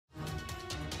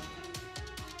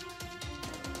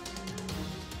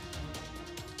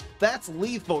That's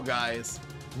lethal, guys.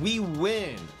 We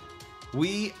win.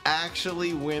 We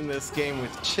actually win this game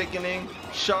with chickening,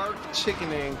 shark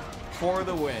chickening for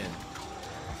the win.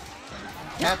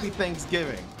 Happy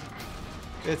Thanksgiving.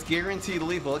 It's guaranteed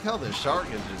lethal. Look how the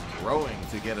shark is just growing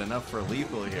to get enough for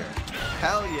lethal here.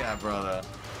 Hell yeah, brother.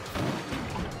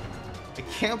 I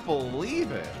can't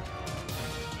believe it.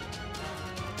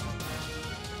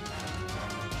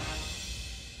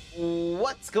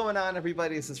 What's going on,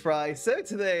 everybody? This is Fry. So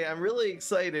today I'm really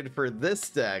excited for this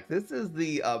deck. This is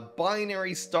the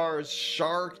Binary Stars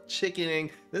Shark Chickening.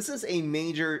 This is a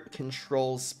major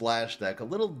control splash deck, a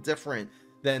little different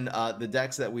than the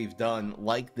decks that we've done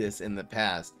like this in the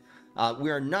past. We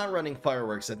are not running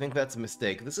Fireworks. I think that's a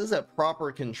mistake. This is a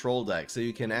proper control deck, so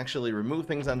you can actually remove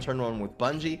things on turn 1 with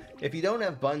Bungee. If you don't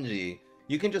have Bungee,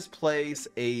 you can just place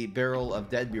a barrel of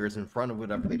Deadbeards in front of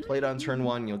whatever they played on turn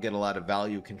 1. You'll get a lot of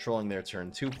value controlling their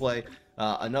turn 2 play.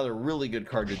 Another really good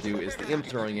card to do is the Imp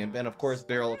Throwing Imp, and of course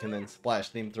Barrel can then splash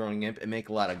the Imp Throwing Imp and make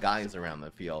a lot of guys around the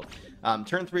field.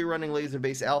 Turn 3 running Laser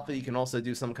Base Alpha, you can also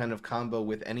do some kind of combo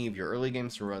with any of your early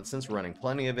games since we're running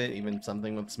plenty of it, even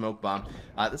something with Smoke Bomb.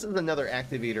 This is another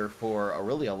activator for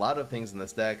really a lot of things in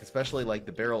this deck, especially like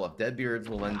the Barrel of Deadbeards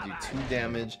will then do 2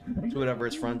 damage to whatever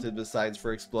is fronted besides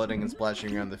for exploding and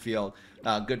splashing around the field.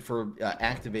 Good for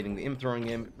activating the Imp Throwing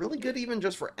Imp. Really good even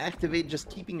just for just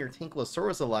keeping your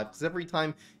Tinklasaurus alive, because every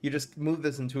time you just move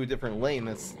this into a different lane,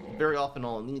 that's very often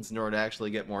all it needs in order to actually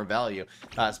get more value,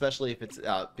 especially if it's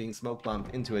being smoke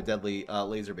bumped into a deadly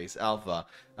laser base alpha,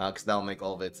 because that'll make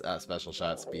all of its special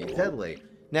shots be deadly.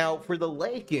 Now for the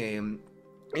late game,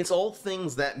 it's all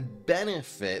things that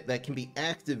benefit, that can be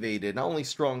activated, not only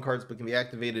strong cards, but can be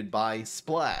activated by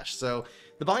Splash. So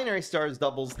the Binary Stars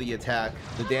doubles the attack,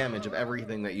 the damage of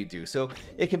everything that you do. So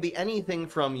it can be anything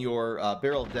from your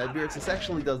Barrel of Deadbeards. This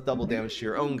actually does double damage to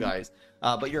your own guys,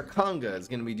 but your Conga is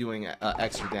going to be doing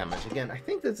extra damage. Again, I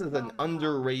think this is an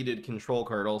underrated control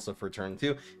card also for turn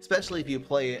 2, especially if you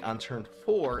play it on turn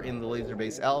 4 in the Laser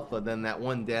Base Alpha, then that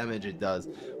 1 damage it does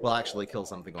will actually kill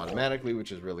something automatically,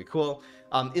 which is really cool.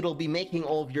 It'll be making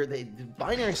all of the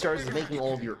Binary Stars is making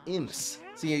all of your imps.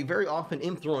 So you very often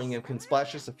Imp Throwing Imp can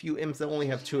splash just a few imps that only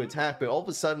have 2 attack, but all of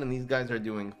a sudden these guys are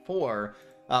doing 4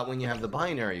 when you have the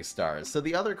Binary Stars. So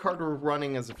the other card we're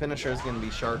running as a finisher is going to be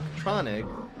Sharktronic,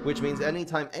 which means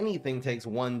anytime anything takes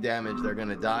 1 damage, they're going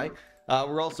to die.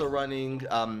 We're also running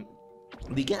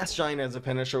the Gas Giant as a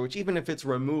finisher, which even if it's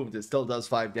removed, it still does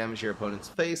 5 damage to your opponent's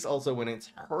face. Also, when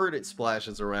it's hurt, it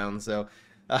splashes around, so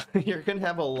you're going to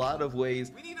have a lot of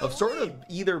ways of sort of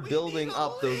either building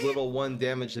up those little 1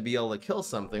 damage to be able to kill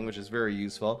something, which is very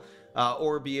useful,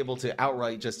 or be able to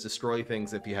outright just destroy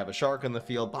things if you have a shark on the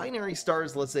field. Binary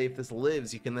Stars, let's say if this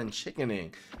lives, you can then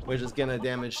Chickening, which is going to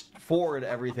damage forward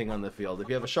everything on the field. If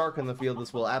you have a shark on the field,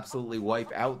 this will absolutely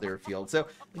wipe out their field. So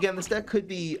again, this deck could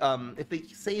be, if they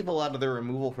save a lot of their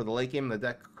removal for the late game, the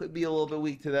deck could be a little bit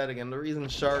weak to that. Again, the reason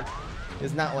Shark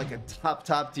is not like a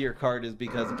top tier card is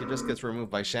because if it just gets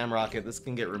removed by Shamrocket, this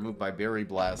can get removed by Berry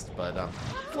Blast, but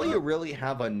hopefully you really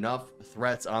have enough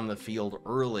threats on the field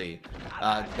early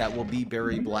that will be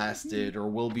Berry Blasted or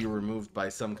will be removed by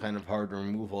some kind of hard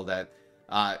removal that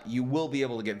you will be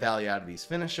able to get value out of these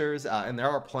finishers, and there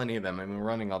are plenty of them. I mean, we're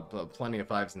running up plenty of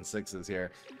 5s and 6s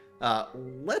here.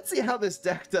 Let's see how this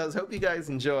deck does. Hope you guys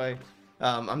enjoy.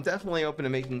 I'm definitely open to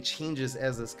making changes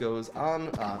as this goes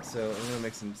on, so I'm going to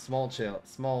make some small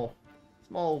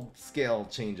scale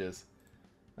changes,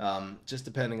 just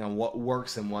depending on what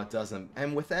works and what doesn't.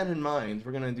 And with that in mind,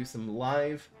 we're going to do some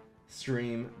live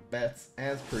stream bets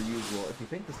as per usual. If you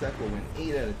think this deck will win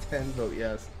 8 out of 10, vote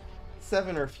yes.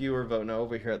 7 or fewer, vote no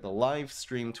over here at the live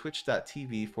stream,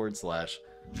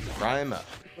 twitch.tv/FryEmUp.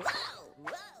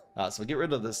 So get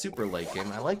rid of the super late game.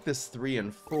 I like this 3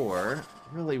 and 4.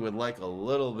 Really would like a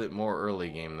little bit more early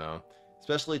game though.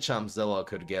 Especially Chompzilla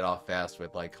could get off fast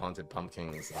with like Haunted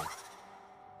Pumpkins.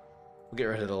 We'll get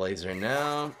rid of the laser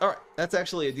now. Alright, that's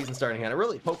actually a decent starting hand. I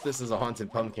really hope this is a Haunted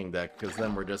Pumpkin deck, because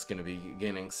then we're just going to be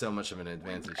gaining so much of an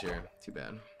advantage here. Too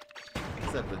bad.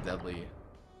 Except the deadly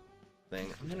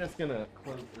thing. I'm just going to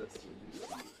close this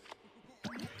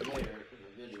later for the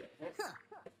video.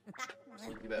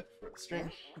 Just do that for the stream.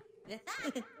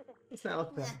 Let's not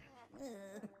look bad.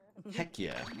 Heck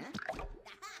yeah.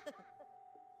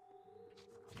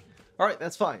 Alright,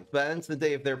 that's fine. But ends the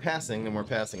day if they're passing, then we're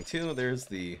passing too. There's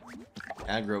the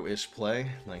aggro-ish play.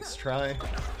 Nice try.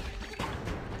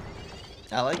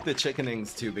 I like the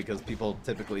chickenings too because people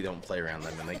typically don't play around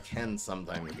them and they can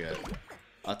sometimes get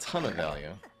a ton of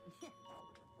value.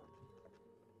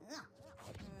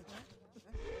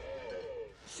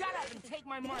 Shut and take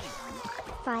my money.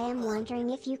 Fry, I'm wondering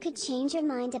if you could change your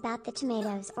mind about the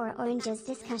tomatoes or oranges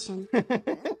discussion.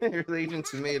 Raging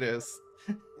tomatoes.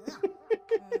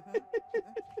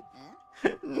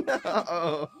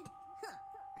 No!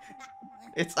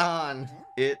 It's on!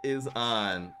 It is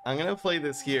on. I'm gonna play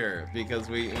this here, because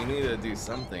we need to do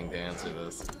something to answer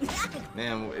this.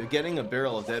 Man, getting a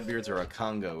barrel of Deadbeards or a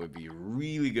Congo would be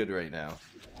really good right now.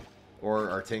 Or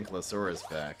our Tankylosaurus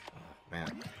back. Oh,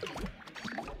 man.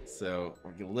 So,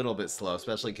 we're a little bit slow,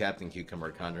 especially Captain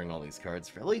Cucumber conjuring all these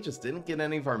cards. Really just didn't get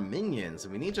any of our minions.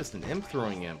 We need just an imp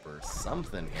throwing imp or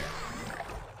something here.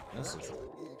 This is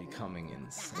becoming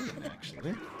insane,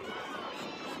 actually.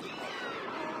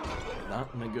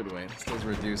 Not in a good way. This does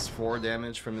reduce 4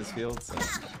 damage from his field, so...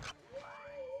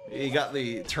 He got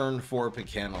the turn 4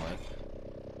 Picanolith.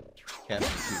 Captain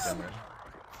Cucumber.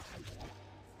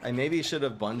 I maybe should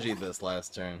have bungeed this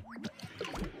last turn.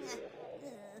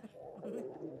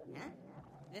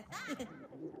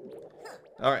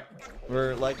 Alright,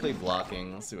 we're likely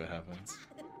blocking. Let's see what happens.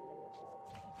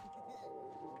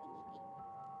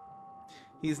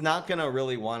 He's not gonna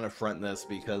really want to front this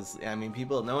because, I mean,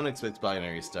 no one expects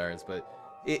binary stars, but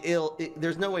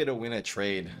there's no way to win a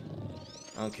trade.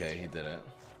 Okay, he did it.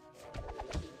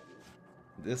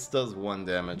 This does 1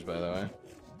 damage, by the way.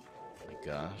 Oh my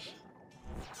gosh.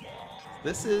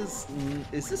 This is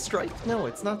this strike? No,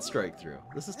 it's not strike through.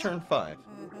 This is turn 5.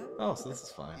 Oh, so this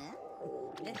is fine.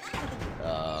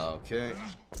 Okay.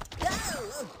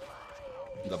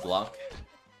 The block.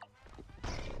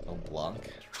 No block.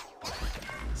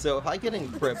 So if I get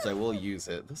encrypt, I will use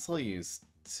it. This will use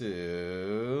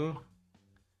to...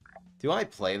 Do I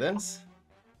play this?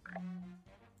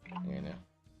 You know.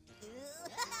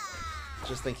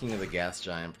 Just thinking of the Gas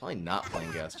Giant. Probably not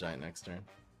playing Gas Giant next turn.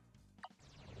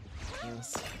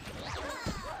 Yes.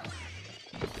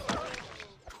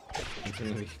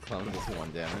 Infinity Clown does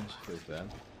 1 damage. Feels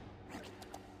bad.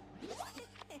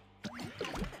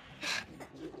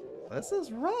 This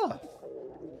is rough.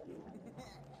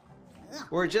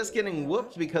 We're just getting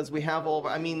whooped because we have all of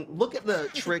our, I mean, look at the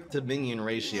trick to minion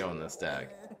ratio in this deck.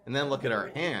 And then look at our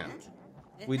hand.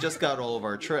 We just got all of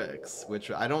our tricks, which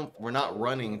we're not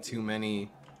running too many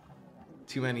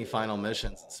final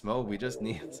missions. Smoke, we just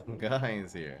need some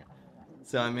guys here.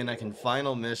 So, I mean, I can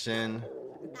final mission.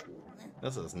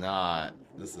 This is not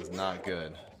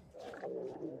good.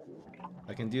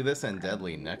 I can do this and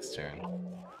Deadly next turn.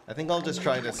 I think I'll just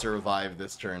try to survive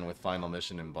this turn with final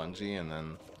mission and Bungie, and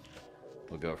then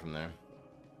we'll go from there.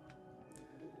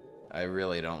 I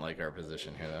really don't like our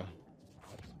position here, though.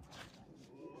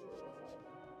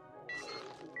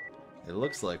 It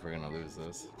looks like we're gonna lose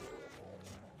this.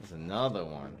 There's another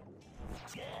one.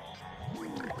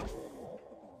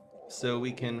 So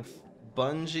we can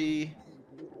Bungie.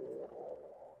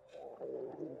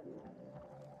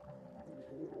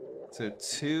 So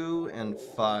 2 and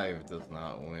 5 does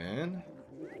not win.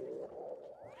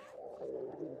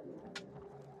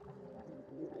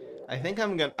 I think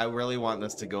I really want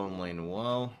this to go in lane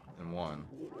 1 and 1.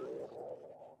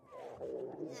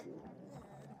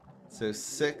 So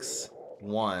 6,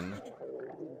 1.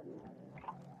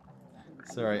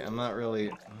 Sorry, I'm not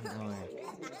really...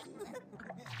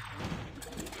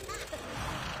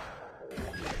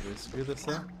 Did we screw this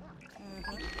up?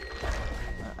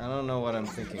 I don't know what I'm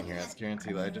thinking here. It's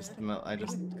guaranteed. I just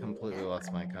completely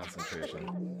lost my concentration.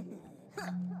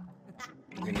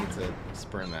 We need to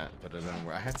spurn that, but it didn't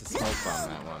work. I had to smoke bomb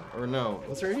that one. Or no,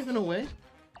 was there even a way?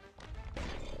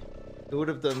 It would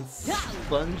have done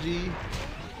Bungie.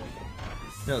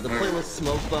 No, the play was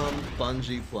smoke bomb,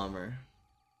 Bungie, plumber.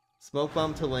 Smoke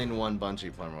bomb to lane 1,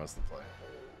 Bungie, plumber was the play.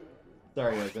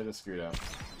 Sorry guys, I just screwed up.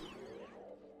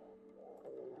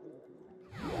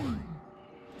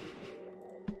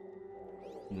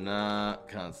 Not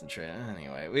concentrate.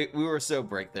 Anyway, we were so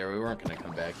break there, we weren't gonna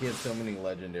come back. He had so many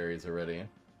legendaries already.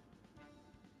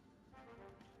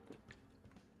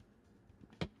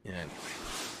 Anyway.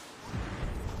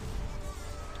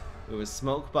 It was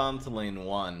Smoke Bomb to lane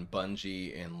 1,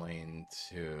 Bungie in lane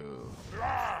 2.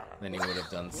 Then he would have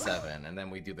done 7, and then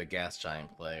we do the Gas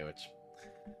Giant play, which,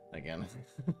 again,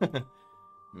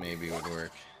 maybe would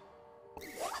work.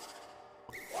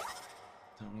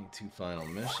 Don't need 2 final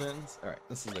missions. Alright,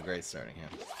 this is a great starting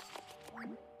hand.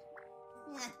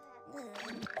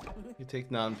 You take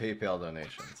non-PayPal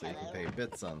donations, so you can pay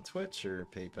bits on Twitch or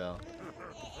PayPal.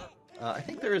 I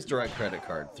think there is direct credit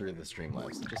card through the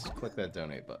Streamlabs, so just click that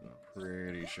donate button. I'm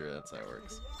pretty sure that's how it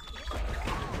works.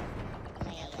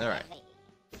 Alright.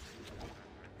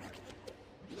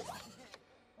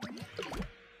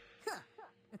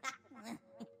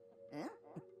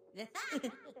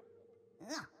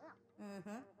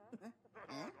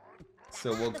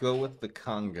 So we'll go with the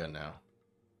conga now.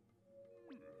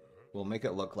 We'll make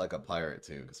it look like a pirate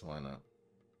too, because why not?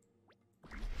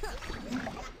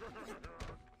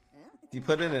 He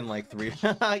put it in like 3.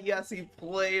 Yes, he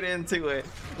played into it.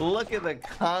 Look at the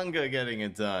conga getting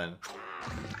it done.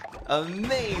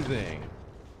 Amazing.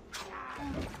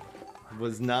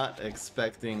 Was not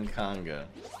expecting conga.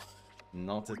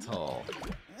 Not at all.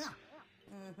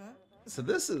 So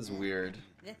this is weird.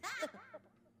 I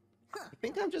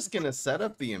think I'm just gonna set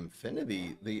up the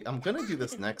Impfinity. I'm gonna do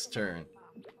this next turn.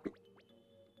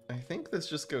 I think this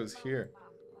just goes here.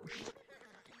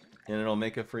 And it'll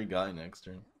make a free guy next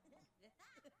turn.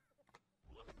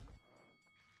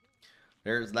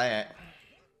 There's that.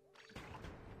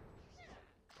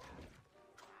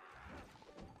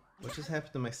 What just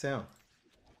happened to my sound?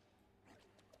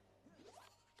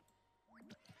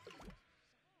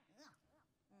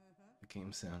 The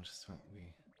game sound just went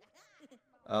wee.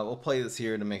 We'll play this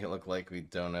here to make it look like we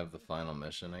don't have the final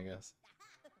mission, I guess.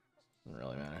 Doesn't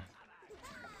really matter.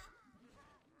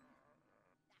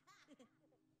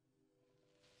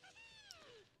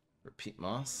 Repeat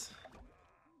moss.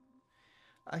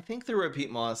 I think the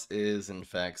repeat moss is in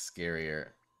fact scarier.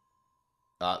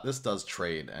 This does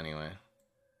trade anyway.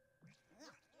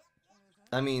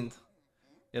 I mean,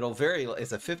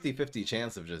 it's a 50-50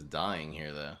 chance of just dying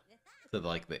here though. To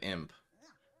like the imp.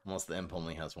 Unless the imp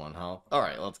only has 1 health.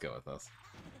 Alright, let's go with this.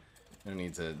 No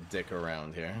need to dick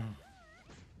around here.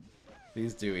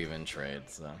 These do even trade,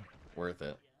 so worth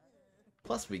it.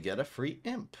 Plus we get a free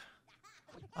imp.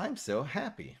 I'm so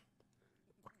happy.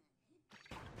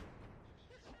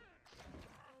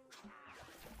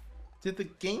 Did the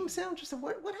game sound just...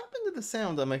 What happened to the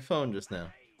sound on my phone just now?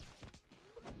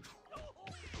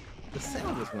 The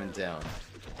sound just went down.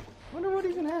 I wonder what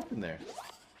even happened there.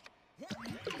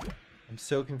 I'm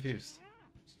so confused.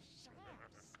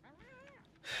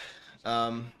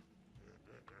 Imp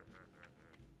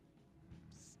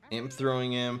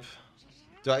throwing imp.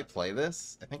 Do I play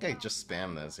this? I think I just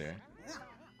spam this here.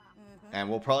 And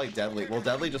we'll probably deadly... We'll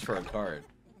deadly just for a card.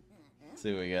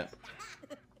 See what we get.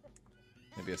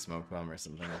 Maybe a smoke bomb or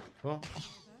something. Cool.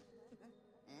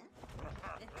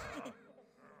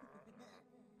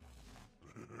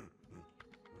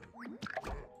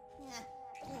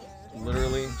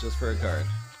 Literally just for a card.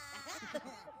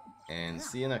 And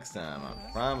see you next time on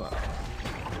Promo.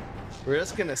 We're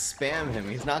just gonna spam him.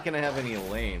 He's not gonna have any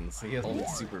lanes. He has only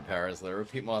superpowers. The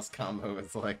repeat moss combo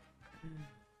is like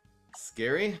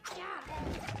scary.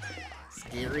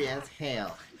 Scary as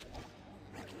hell.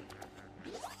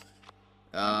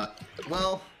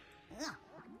 Well, do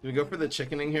we go for the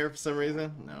chickening here for some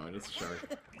reason? No, it is a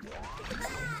shark.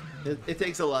 It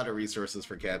takes a lot of resources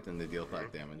for Captain to deal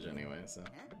 5 damage anyway, so.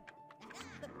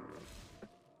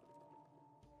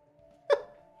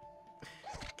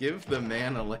 Give the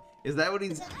man a Is that what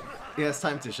he's... He has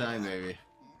time to shine, maybe.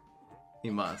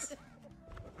 He must.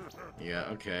 Yeah,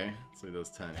 okay. So he does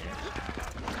 10 here.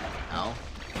 Ow.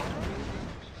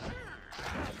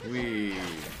 Wee.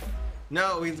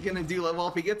 No, he's gonna do... Well,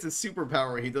 if he gets his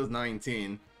superpower, he does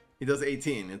 19. He does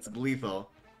 18. It's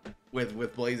lethal.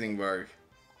 With Blazing Bark.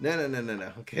 No.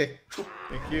 Okay.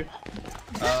 Thank you.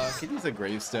 Could use a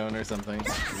gravestone or something.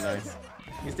 Nice.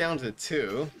 He's down to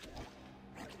 2.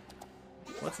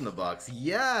 What's in the box?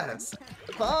 Yes!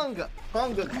 Ponga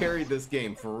carried this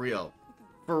game, for real.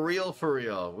 For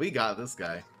real. We got this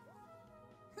guy.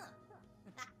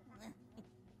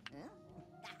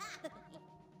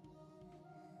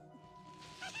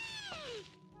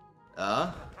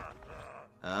 Oh.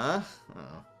 Well,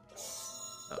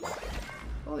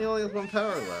 he only has 1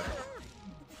 power left.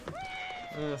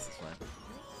 This is fine.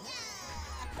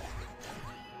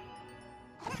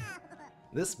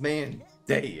 This man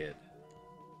dead.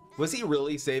 Was he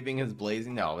really saving his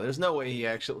blazing? No, there's no way he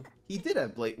actually... He did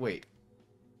have Wait. Did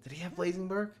he have Blazing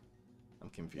Bark? I'm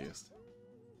confused.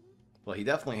 Well, he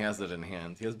definitely has it in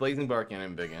hand. He has Blazing Bark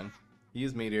and Embiggen. He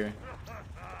used Meteor.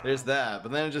 There's that,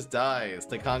 but then it just dies.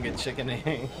 Conga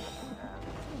chickening.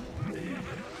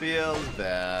 Feels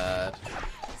bad.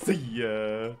 See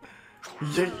ya.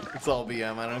 It's all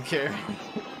BM, I don't care.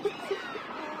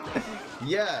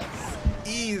 Yes!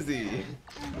 Easy!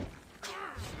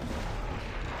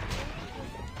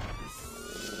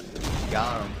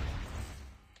 Got him.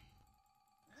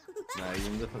 Not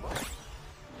even difficult.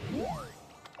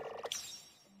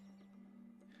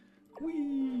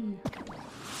 Whee!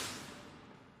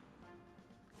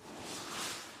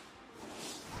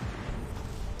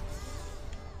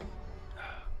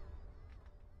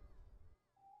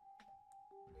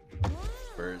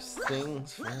 First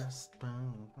things first.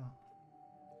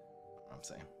 I'm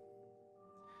saying.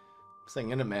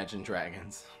 Singing Imagine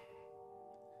Dragons.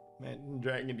 Imagine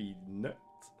Dragon, these nuts.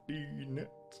 These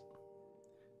nuts.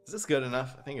 Is this good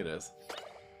enough? I think it is.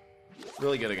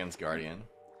 Really good against Guardian.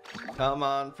 Come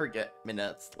on, forget me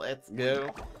nuts. Let's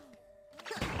go.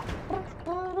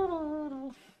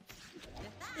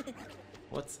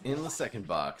 What's in the second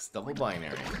box? Double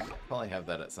binary. Probably have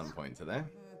that at some point today.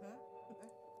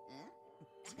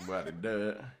 See what he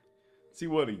does. See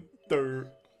what he does.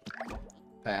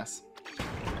 Pass.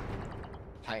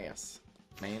 Pass.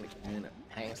 Man,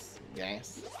 pass.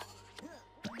 Gas.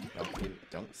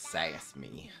 Don't sass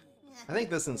me. I think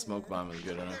this and Smoke Bomb is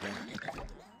good enough here.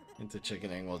 Into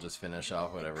Chickening, we'll just finish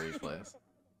off whatever he plays.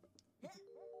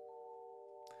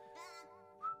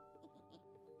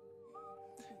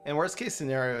 And worst case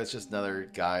scenario, it's just another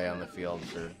guy on the field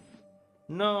for...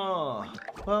 No!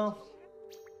 Well...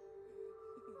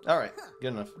 Alright,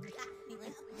 good enough.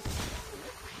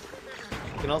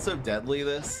 You can also deadly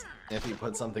this if you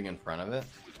put something in front of it.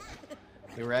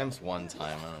 He rams one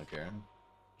time, I don't care.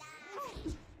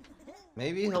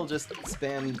 Maybe he'll just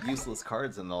spam useless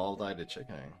cards and they'll all die to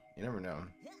chickening. You never know.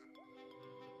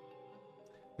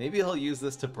 Maybe he'll use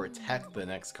this to protect the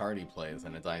next card he plays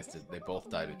and it dies to, they both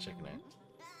die to chickening.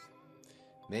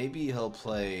 Maybe he'll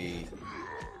play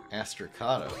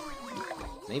Astrocado.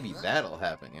 Maybe that'll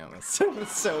happen, yeah. That's so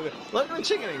good. Look at the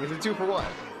chickening, it's a 2-for-1.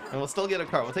 And we'll still get a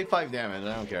card. We'll take 5 damage,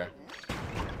 I don't care.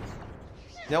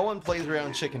 No one plays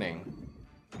around chickening.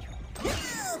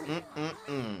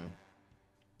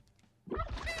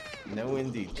 No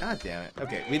indeed. God damn it.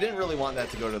 Okay, we didn't really want that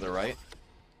to go to the right.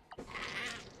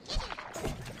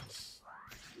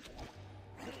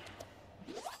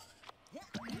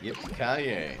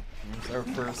 Yippee-ki-yay. Here's our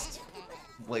first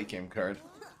late game card.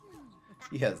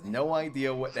 He has no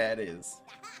idea what that is.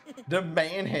 The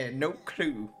man had no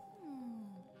clue.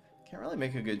 Can't really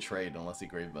make a good trade unless he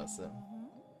grave busts it.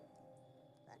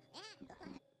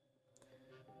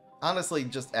 Honestly,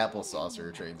 just Apple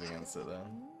Saucer trades against it though.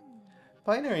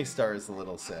 Binary Star is a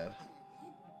little sad.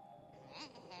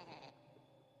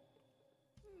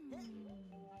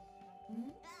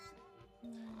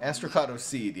 Astrocado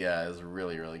Seed, yeah, is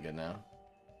really, really good now.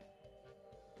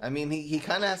 I mean, he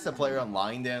kind of has to play around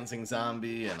Line Dancing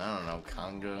Zombie and, I don't know,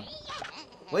 Conga.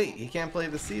 Wait, he can't play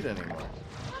the Seed anymore.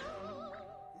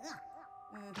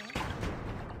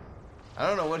 I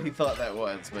don't know what he thought that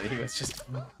was, but he was just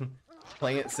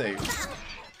playing it safe.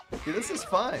 See, this is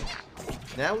fine.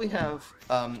 Now we have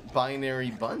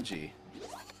Binary Bungee.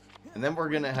 And then we're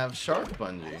going to have Shark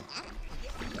Bungee.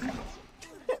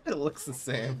 It looks the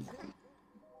same.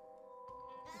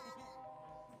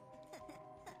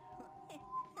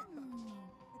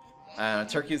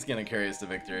 Turkey's gonna carry us to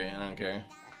victory, I don't care.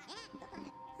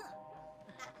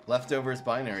 Leftovers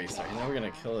binary star. You know we're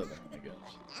gonna kill it then, oh my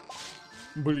gosh.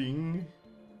 Bling.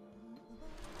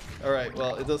 Alright,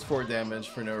 well, it does 4 damage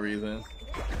for no reason.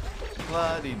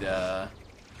 La-di-da.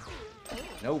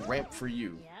 No ramp for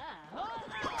you.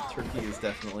 Turkey is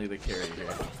definitely the carry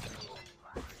here.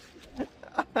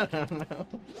 I don't know.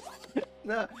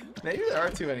 No, maybe there are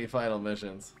too many final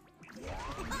missions.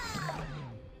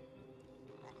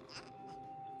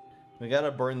 We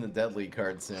gotta burn the deadly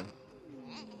card soon.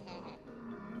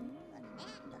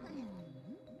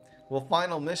 Well,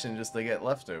 final mission just to get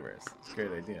leftovers. It's a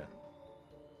great idea.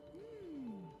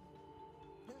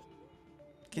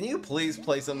 Can you please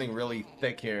play something really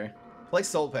thick here? Play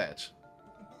Soul Patch.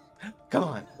 Come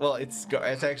on. Well, it's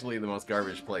actually the most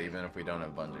garbage play, even if we don't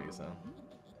have Bungee, so.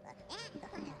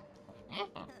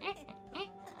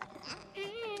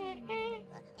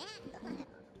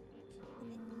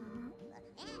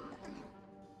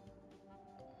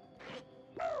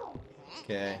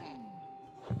 Okay.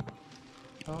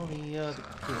 All the other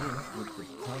kids with the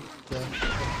pumped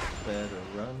up. Better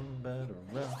run,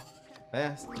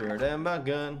 faster than my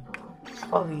gun.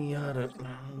 All the other.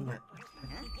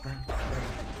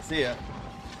 See ya.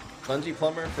 Bungee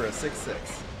Plumber for a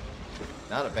 6/6.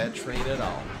 Not a bad trade at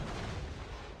all.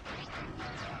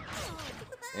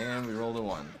 And we rolled a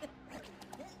 1.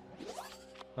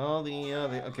 All the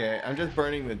other. Okay, I'm just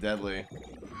burning the deadly.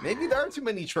 Maybe there are too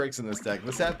many tricks in this deck.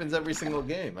 This happens every single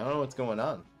game. I don't know what's going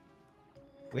on.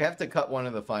 We have to cut one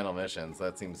of the final missions.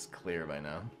 That seems clear by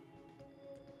now.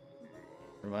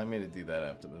 Remind me to do that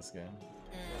after this game.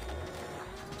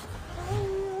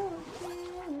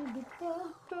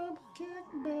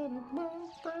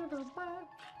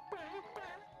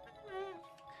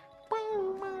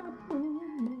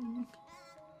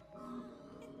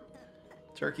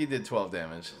 Turkey did 12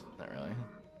 damage. Not really.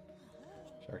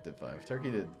 Shark did 5.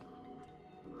 Turkey did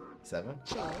 7?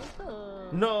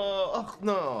 No! Oh,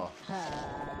 no!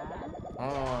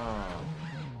 Oh.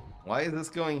 Why is this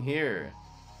going here?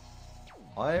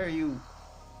 Why are you...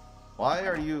 Why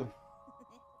are you...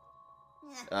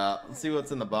 Let's see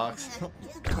what's in the box. What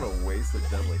a waste of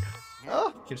deadly.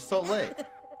 Oh, you're so late.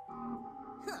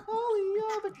 All the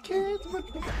other kids with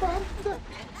the bump.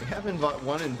 We have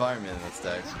one environment in this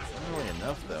deck. It's not really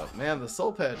enough though. Man, the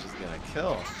soul patch is gonna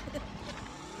kill.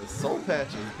 The soul patch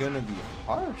is gonna be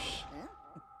harsh.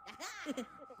 No.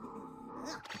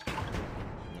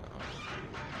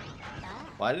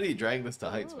 Why did he drag this to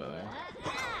heights, by the way?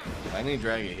 Why didn't he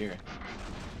drag it here?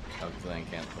 Oh, because then I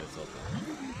can't play soul patch.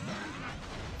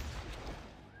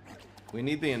 We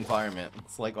need the environment.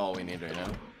 It's like all we need right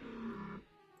now.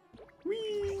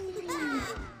 Whee!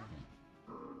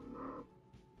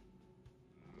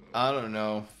 I don't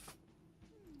know.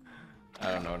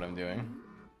 I don't know what I'm doing.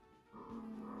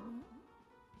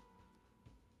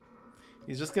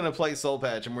 He's just gonna play Soul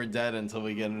Patch and we're dead until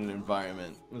we get an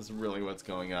environment. This is really what's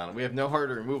going on. We have no hard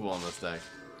removal on this deck.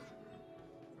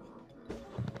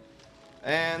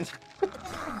 And...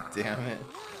 damn it.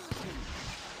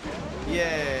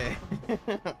 Yay!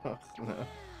 No.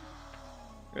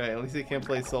 Right, at least he can't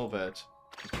play Soul Patch.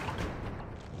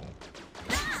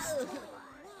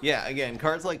 Yeah, again,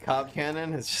 cards like Cob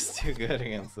Cannon is just too good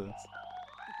against this.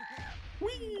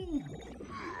 Whee!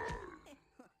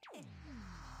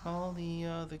 All the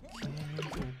other kids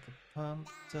with the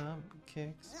pumped up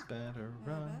kicks better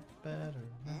run, better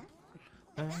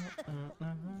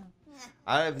run.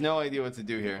 I have no idea what to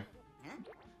do here.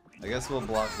 I guess we'll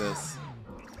block this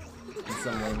in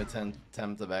some limited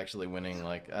attempt of actually winning.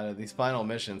 Like, these final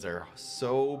missions are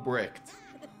so bricked.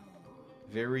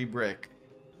 Very brick.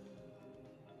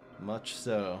 Much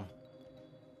so.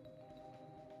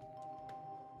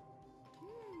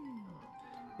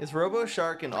 Is Robo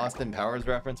Shark an Austin Powers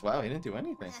reference? Wow, he didn't do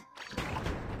anything.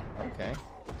 Okay.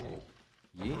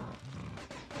 Yeah.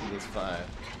 He does 5.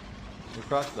 We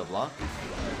cross the block.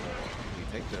 We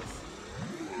take this.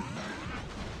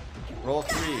 Roll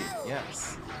 3.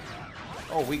 Yes.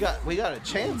 Oh, we got a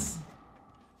chance.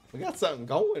 We got something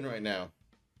going right now.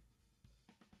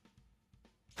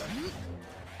 He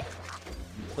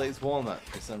plays Walnut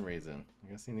for some reason.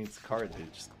 I guess he needs a card to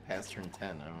just pass turn 10.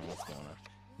 I don't know what's going on.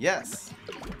 Yes!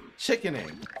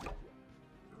 Chickening!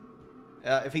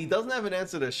 If he doesn't have an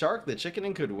answer to Shark, the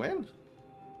Chickening could win.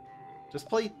 Just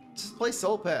play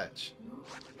Soul Patch.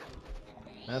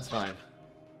 That's fine.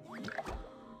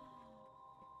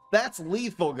 That's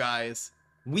lethal, guys.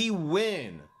 We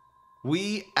win.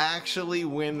 We actually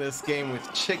win this game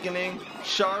with Chickening,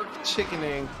 Shark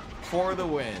Chickening for the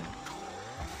win.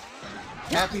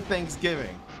 Happy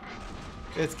Thanksgiving.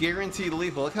 It's guaranteed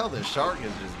lethal. Look how the Shark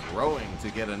is just growing to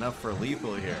get enough for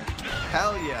lethal here.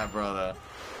 Hell yeah, brother.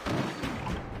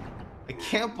 I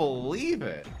can't believe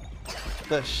it.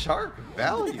 The Shark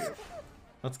value.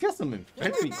 Let's get some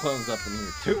Impfinity clones up in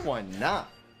here too. Why not?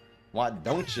 Why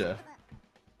don't you?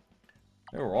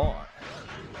 They're on.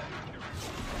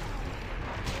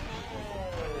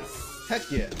 Heck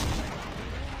yeah.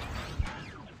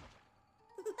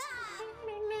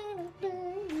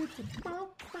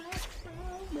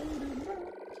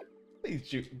 It's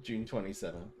June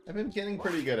 27th. I've been getting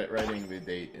pretty good at writing the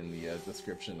date in the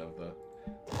description of the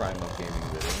Prime of Gaming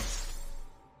videos.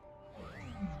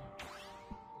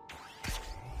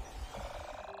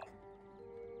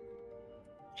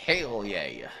 Hell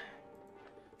yeah.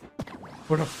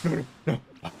 No.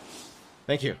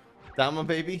 Thank you. Dama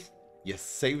baby, you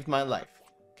saved my life.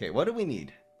 Okay, what do we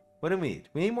need? What do we need?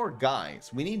 We need more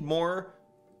guys. We need more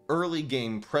early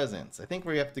game presence. I think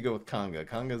we have to go with Conga.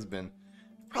 Conga's been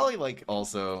probably like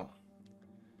also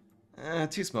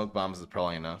 2 smoke bombs is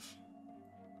probably enough.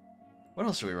 What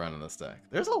else should we run in this deck?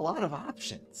 There's a lot of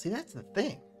options. See, that's the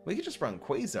thing. We could just run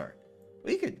Quasar.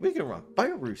 We could run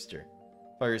Fire Rooster.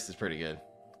 Fire Rooster's pretty good.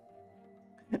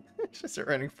 Just start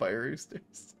running Fire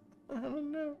Roosters. I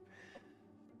don't know.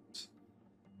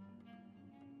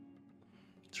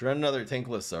 Let's run another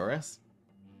Tanklasaurus.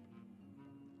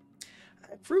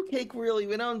 Fruitcake really,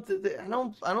 I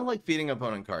don't like feeding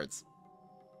opponent cards.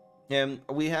 And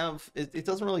we have, it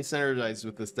doesn't really synergize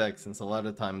with this deck since a lot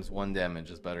of times 1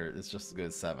 damage is better. It's just as good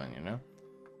as 7, you know?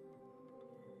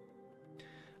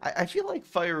 I feel like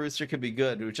Fire Rooster could be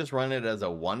good. We would just run it as a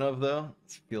 1-of though.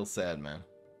 It feels sad, man.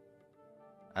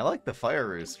 I like the Fire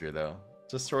Rooster though,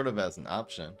 just sort of as an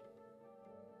option.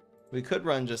 We could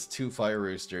run just 2 Fire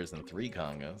Roosters and 3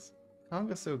 Congas.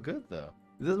 Conga's so good though.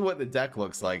 This is what the deck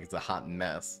looks like. It's a hot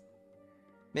mess.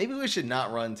 Maybe we should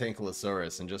not run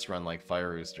Tanklasaurus and just run like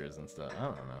Fire Roosters and stuff. I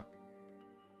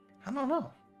don't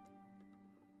know.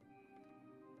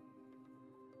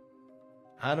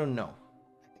 I don't know.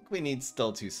 I think we need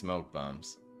still 2 smoke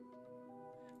bombs.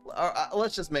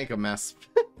 Let's just make a mess.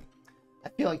 I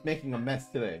feel like making a mess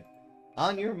today.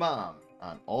 On your mom.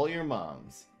 On all your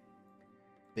moms.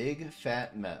 Big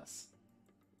fat mess.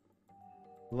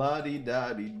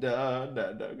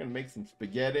 La-di-da-di-da-da-da. Gonna make some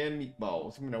spaghetti and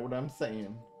meatballs. You know what I'm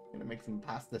saying? Gonna make some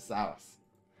pasta sauce.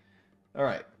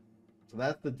 Alright. So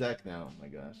that's the deck now. Oh my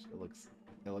gosh. It looks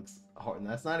hard. And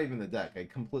that's not even the deck. I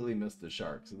completely missed the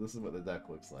shark. So this is what the deck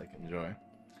looks like. Enjoy.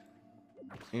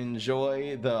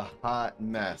 Enjoy the hot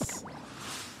mess.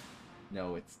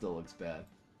 No, it still looks bad.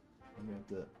 I'm gonna have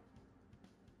to...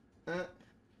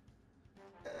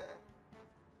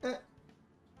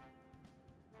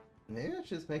 Maybe I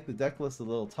should just make the deck list a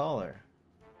little taller.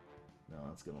 No,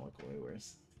 it's gonna look way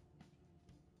worse.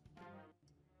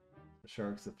 The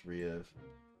Shark's a 3 of.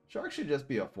 Shark should just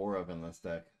be a 4 of in this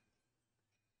deck.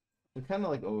 It's kind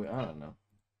of like, oh, I don't know.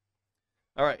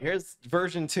 Alright, here's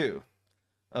version 2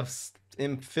 of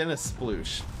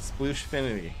Sploosh.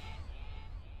 Splooshfinity.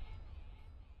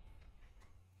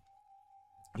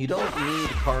 You don't need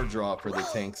card draw for the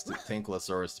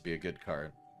Tankylosaurus to be a good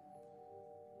card.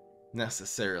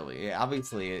 Necessarily.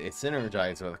 Obviously, it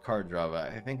synergizes with a card draw,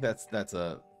 but I think that's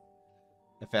a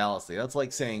fallacy. That's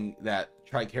like saying that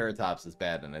Triceratops is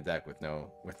bad in a deck with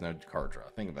no card draw.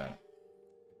 Think about it.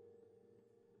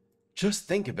 Just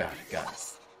think about it,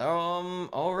 guys.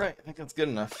 Alright, I think that's good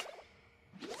enough.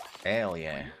 Hell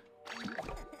yeah.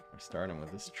 We're starting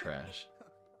with this trash.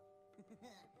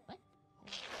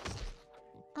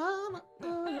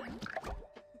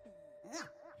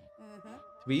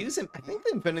 We use him. I think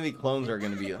the Impfinity clones are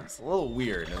going to be a little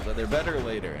weird, but they're better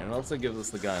later, and it also gives us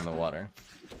the guy in the water.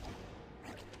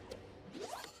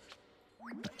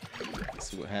 Let's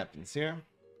see what happens here.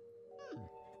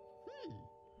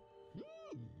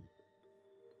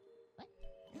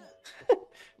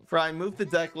 Fry, move the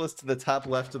deck list to the top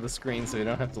left of the screen so we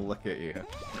don't have to look at you.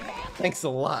 Thanks a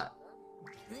lot.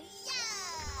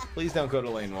 Please don't go to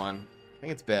lane 1. I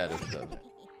think it's bad if it does it.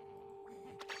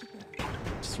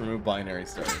 Just remove binary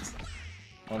stars.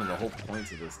 One of the whole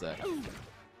points of this deck.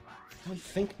 I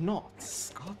think not,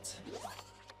 Scott.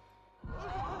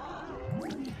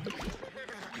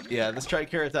 Yeah, this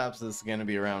Triceratops is going to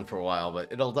be around for a while,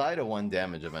 but it'll die to 1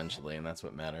 damage eventually, and that's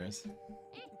what matters.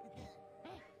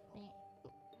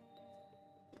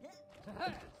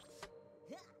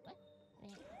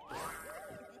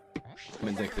 I'm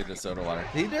addicted to soda water.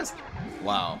 He just...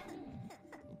 Wow.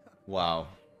 Wow.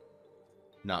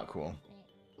 Not cool.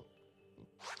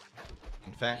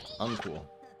 In fact, uncool.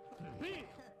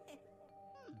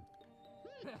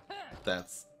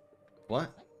 That's...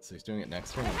 What? So he's doing it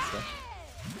next turn and stuff?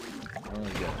 I don't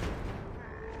really get it.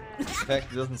 In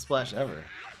fact, he doesn't splash ever.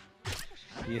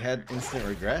 He had instant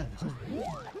regret?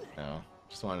 No.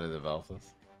 Just wanted to develop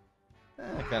this.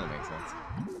 It kind of makes sense.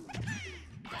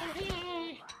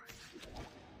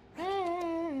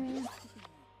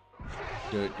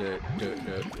 Do it.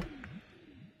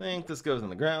 I think this goes on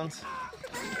the ground.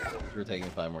 We're taking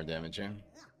 5 more damage here.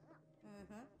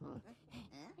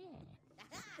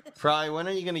 Fry, when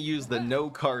are you going to use the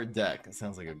no-card deck? It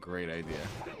sounds like a great idea.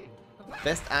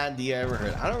 Best idea I ever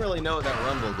heard. I don't really know what that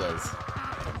Rumble does.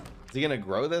 Is he going to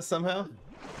grow this somehow?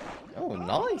 Oh,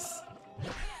 nice.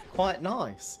 Quite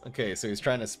nice. Okay, so he's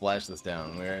trying to splash this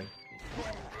down. Weird.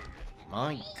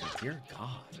 My dear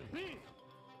God.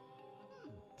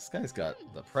 This guy's got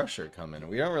the pressure coming.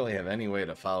 We don't really have any way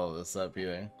to follow this up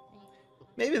either.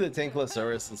 Maybe the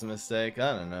Tankylosaurus is a mistake.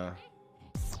 I don't know.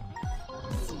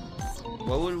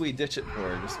 What would we ditch it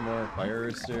for? Just more fire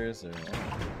roosters? Or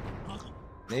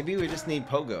maybe we just need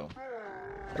Pogo.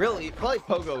 Really, probably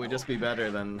Pogo would just be better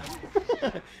than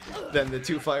than the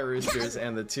 2 fire roosters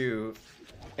and the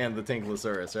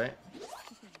Tankylosaurus, right?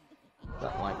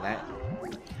 Something like that.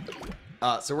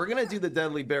 So we're gonna do the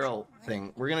deadly barrel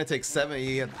thing. We're gonna take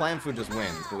 70. Plant food just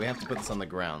wins, but we have to put this on the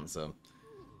ground. So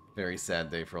very sad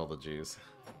day for all the Jews.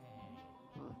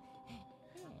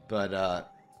 But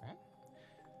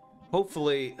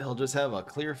hopefully he'll just have a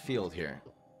clear field here,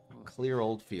 clear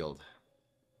old field.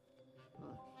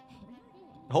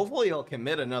 Hopefully he'll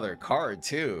commit another card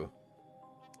too.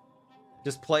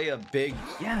 Just play a big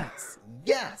yes,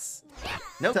 yes.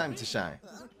 No time to shine.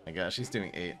 Oh my gosh, he's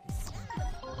doing 8.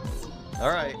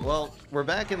 Alright, well, we're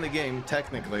back in the game,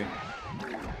 technically.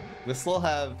 We still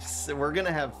have, we're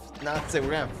gonna have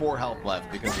 4 health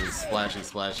left because of these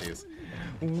splashies.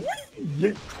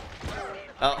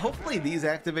 Hopefully these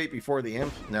activate before the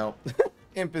Imp. No.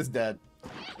 Imp is dead.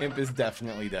 Imp is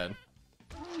definitely dead.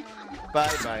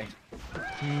 Bye-bye.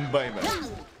 Bye-bye.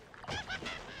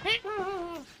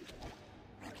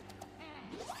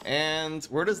 And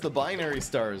where does the binary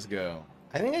stars go?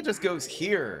 I think it just goes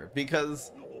here,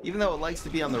 because Even though it likes to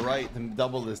be on the right to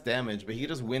double this damage, but he can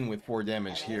just win with 4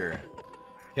 damage here.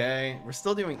 Okay, we're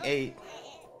still doing 8.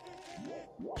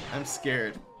 I'm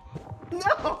scared.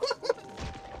 No!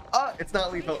 It's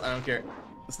not lethal. I don't care.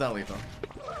 It's not lethal.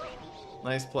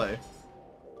 Nice play.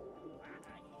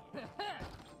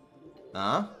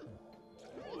 Huh?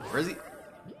 Where is he?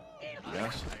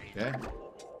 Gosh. Okay.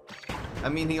 I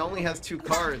mean, he only has 2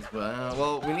 cards, but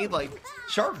well, we need like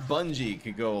Shark Bungee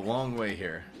could go a long way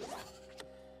here.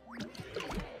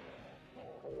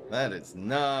 That is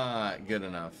not good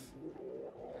enough.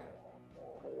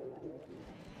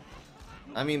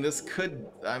 I mean, this could.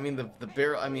 I mean, the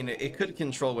barrel. I mean, it could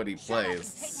control what he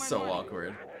plays. So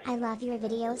awkward. I love your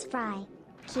videos, Fry.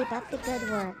 Keep up the good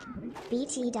work.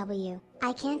 BTW.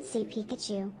 I can't see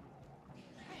Pikachu.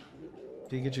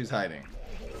 Pikachu's hiding.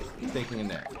 He's taking a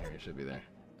nap. Here, he should be there.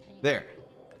 There.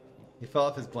 He fell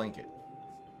off his blanket.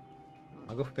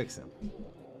 I'll go fix him.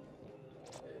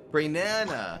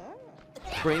 Brainana.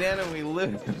 Brainana, we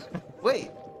live.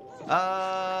 Wait.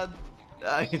 Yeah,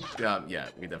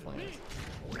 we definitely is.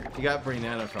 You got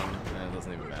Brainana from. It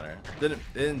doesn't even matter. It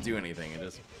didn't do anything. It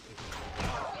just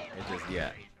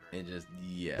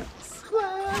yeah.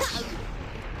 Splash.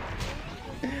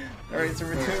 All right, so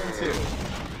return 2.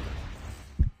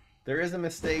 There is a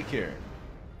mistake here.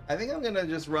 I think I'm gonna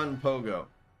just run Pogo.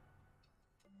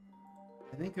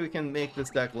 I think we can make this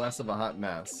deck less of a hot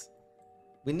mess.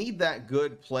 We need that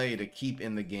good play to keep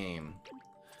in the game.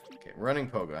 Okay, running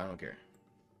Pogo. I don't care.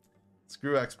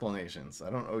 Screw explanations. I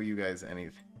don't owe you guys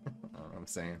anything. I don't know what I'm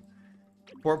saying.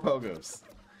 4 Pogos.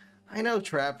 I know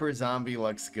Trapper Zombie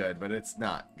looks good, but it's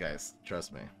not, guys.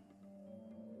 Trust me.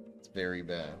 It's very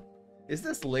bad. Is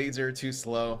this laser too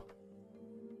slow?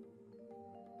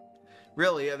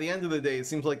 Really, at the end of the day, it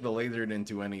seems like the laser didn't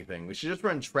do anything. We should just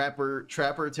run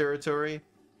Trapper territory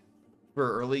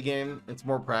for early game. It's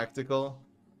more practical.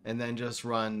 And then just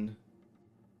run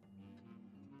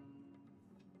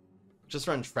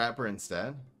Trapper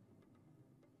instead.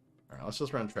 Alright, let's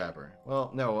just run Trapper.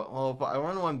 Well, no, well, I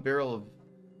run one barrel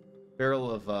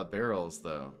of barrels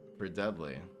though for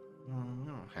deadly. I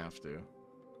don't have to.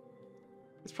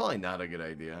 It's probably not a good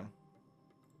idea.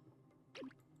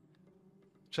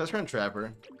 Just run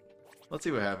Trapper. Let's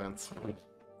see what happens.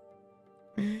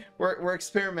 We're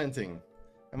experimenting.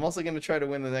 I'm also gonna try to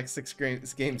win the next 6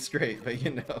 games straight, but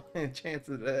you know,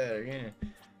 chances are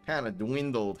kind of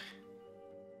dwindled.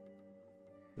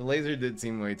 The laser did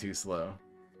seem way too slow.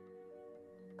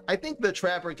 I think the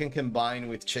Trapper can combine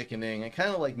with chickening. It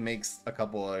kind of like makes a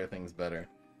couple other things better.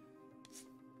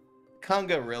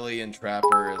 Conga really and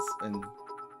Trapper and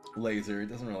laser, it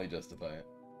doesn't really justify it.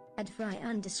 At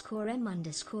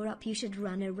Fry_M_up, you should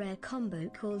run a rare combo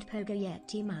called Pogo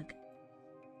Yeti Mug.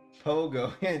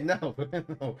 Pogo? No,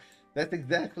 no. That's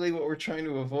exactly what we're trying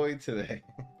to avoid today.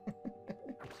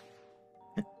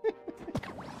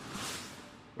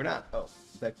 We're not. Oh,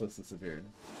 that list disappeared.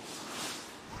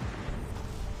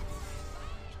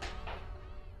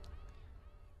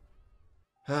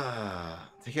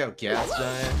 Take out Gas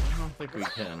Giant? I don't think we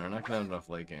can. We're not gonna have enough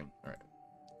late game. Alright.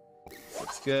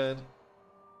 Looks good.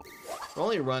 We're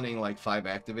only running like 5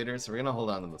 activators, so we're gonna hold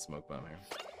on to the Smoke Bomb here.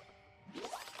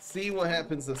 See what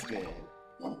happens this game.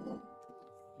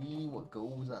 See what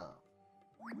goes on.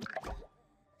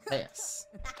 Yes.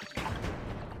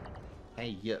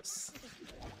 Hey, yes.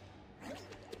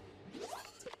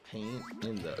 Paint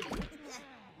in the.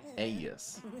 Hey,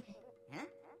 yes.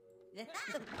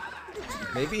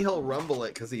 Maybe he'll rumble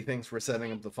it because he thinks we're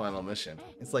setting up the final mission.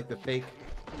 It's like the fake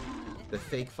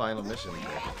final mission.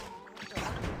 You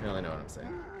really know what I'm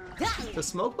saying. The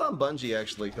Smoke Bomb Bungee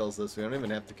actually kills this. We don't even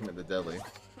have to commit the deadly.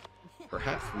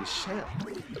 Perhaps we shan't.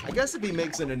 I guess if he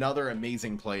makes it another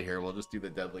amazing play here, we'll just do the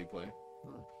deadly play.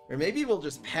 Or maybe we'll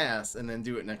just pass and then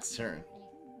do it next turn.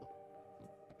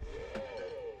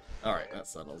 Alright, that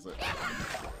settles it.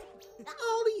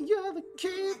 All the other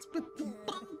kids with the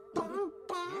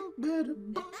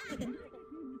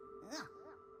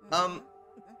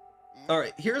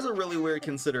alright, here's a really weird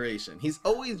consideration. He's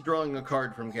always drawing a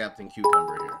card from Captain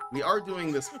Cucumber here. We are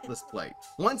doing this play.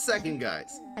 1 second,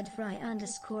 guys. At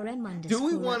Fry_M_. Do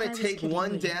we want to take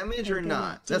 1 damage or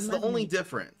not? That's the only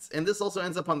difference. And this also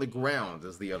ends up on the ground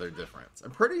is the other difference.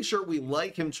 I'm pretty sure we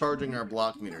like him charging our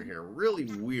block meter here. Really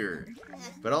weird.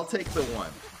 But I'll take the 1.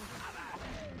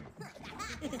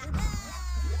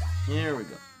 Here we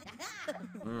go.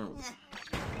 And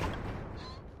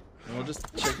we'll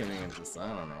just chickening into this. I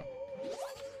don't know.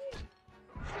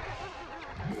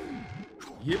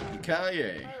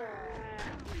 Yippee-ki-yay.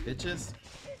 Bitches.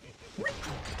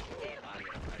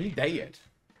 He dead.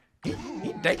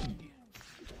 He dead.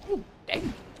 Ooh,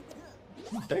 dead.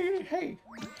 Dead. Hey.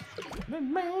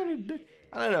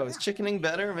 I don't know, is chickening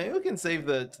better? Maybe we can save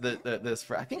this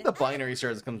for... I think the binary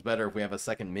stars comes better if we have a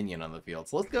second minion on the field.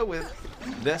 So let's go with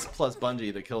this plus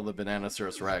Bungie to kill the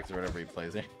Bananasaurus Rex or whatever he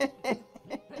plays here.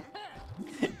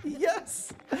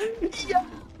 Yes! Yeah!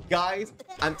 Guys,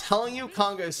 I'm telling you,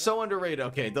 Conga is so underrated.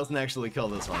 Okay, it doesn't actually kill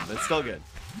this one, but it's still good.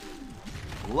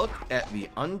 Look at the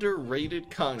underrated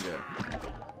Conga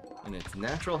in its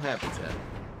natural habitat.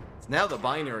 It's now the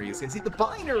binary is... See, the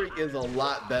binary is a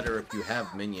lot better if you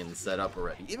have minions set up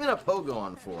already. Even a Pogo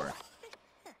on 4.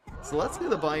 So let's do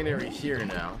the binary here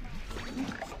now.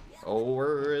 Oh,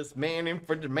 where is man in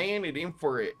for the man? It in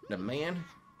for it. The man?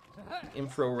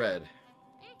 Infrared.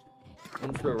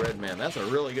 Infrared man. That's a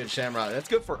really good Shamrock. That's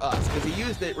good for us, because he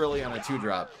used it really on a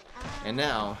 2-drop. And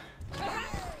now...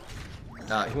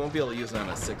 he won't be able to use it on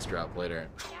a 6-drop later.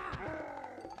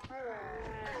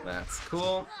 That's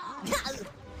cool.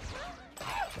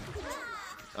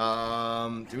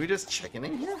 Do we just chicken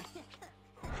in here?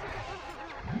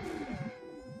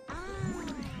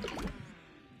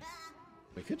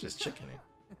 We could just chicken it.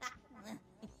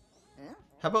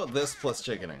 How about this plus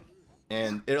chickening?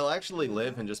 And it'll actually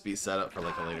live and just be set up for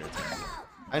like a later turn.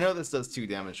 I know this does 2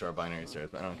 damage to our binary stars,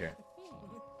 but I don't care.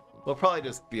 We'll probably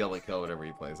just be able to kill whatever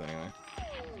he plays anyway.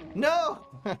 No!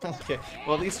 Okay,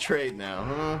 well these trade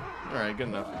now. Alright, good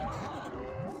enough.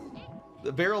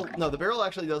 The barrel, no, the barrel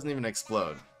actually doesn't even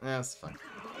explode. That's fine.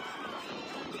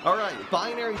 Alright,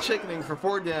 binary chickening for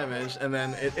 4 damage, and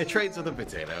then it trades with a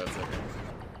potato.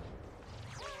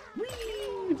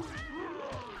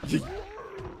 It's okay.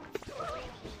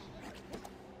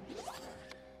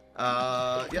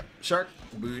 Yep, shark.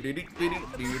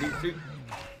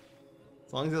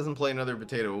 As long as he doesn't play another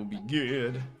potato, we'll be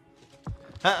good.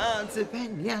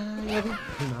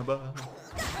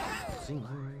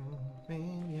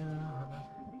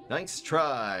 Nice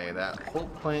try. That whole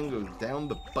plan goes down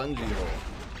the bungee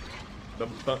hole.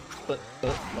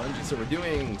 Bungee. So we're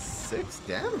doing 6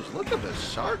 damage. Look at the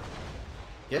shark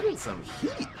getting some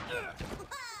heat.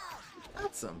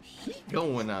 Got some heat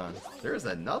going on. There's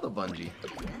another bungee.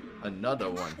 Another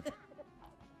one.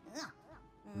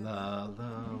 La la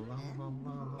la la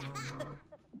la.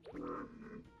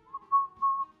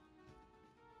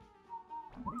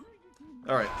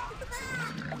 Alright.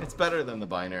 It's better than the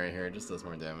binary here, it just does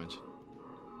more damage.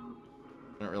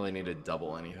 I don't really need to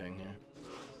double anything here.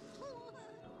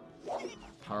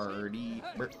 Party.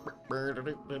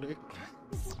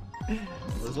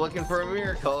 Was looking for a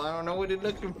miracle, I don't know what he's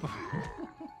looking for.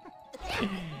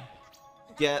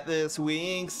 Get this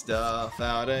wing stuff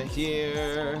out of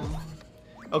here.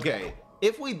 Okay,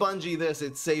 if we bungee this,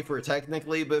 it's safer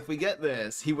technically, but if we get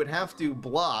this, he would have to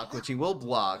block, which he will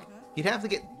block. He'd have to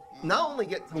get, not only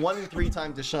get 1 in 3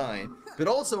 times to shine, but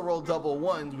also roll double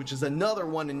 1s, which is another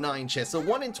 1 in 9 chance. So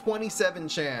 1 in 27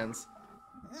 chance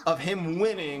of him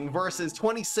winning versus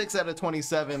 26 out of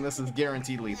 27. This is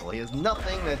guaranteed lethal. He has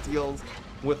nothing that deals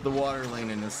with the water lane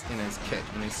in his kit,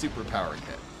 in his superpower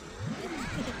kit.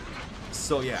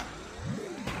 So yeah.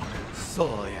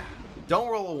 Don't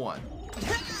roll a 1.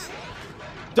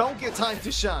 Don't get time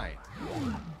to shine.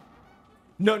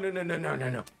 No. Do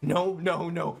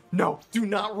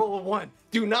not roll a 1.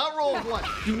 Do not roll a 1.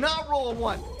 Do not roll a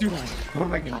 1. Do not. Oh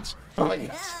my gosh. Oh my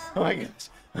gosh. Oh my gosh.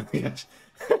 Oh my gosh.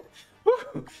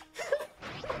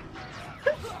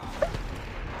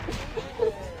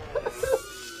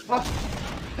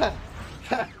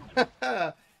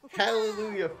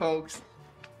 Hallelujah, folks.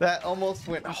 That almost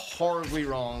went horribly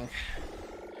wrong.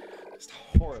 Just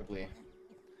horribly.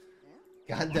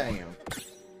 God damn.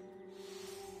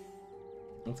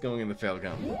 It's going in the fail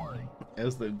count.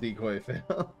 As the decoy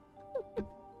fail.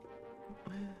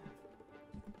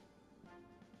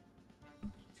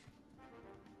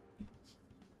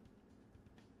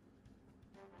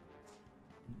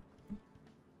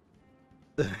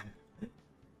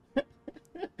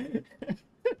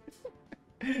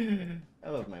 I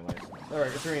love my life.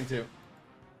 Alright, we're 3 and 2.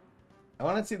 I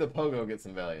want to see the Pogo get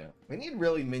some value. We need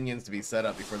really minions to be set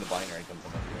up before the binary comes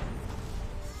on the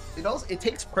field. It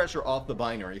takes pressure off the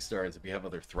binary stars if you have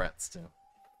other threats too.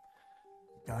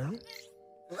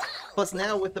 Plus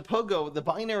now with the Pogo, the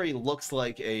binary looks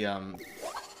like a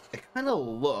it kind of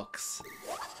looks.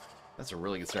 That's a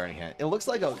really good starting hand. It looks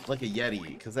like a Yeti,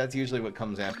 because that's usually what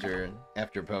comes after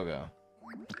Pogo.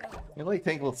 You like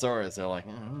Tankylosaurus, they're like,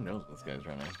 who knows what this guy's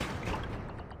running.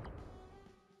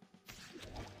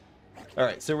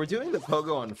 Alright, so we're doing the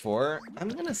Pogo on 4. I'm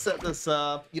gonna set this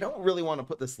up. You don't really want to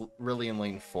put this really in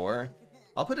lane 4.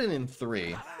 I'll put it in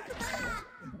 3.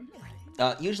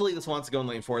 Usually this wants to go in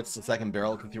lane 4. It's the second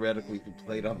barrel, can theoretically be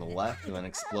played on the left and then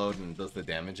explode and does the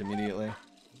damage immediately.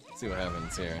 Let's see what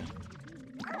happens here.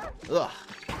 Ugh.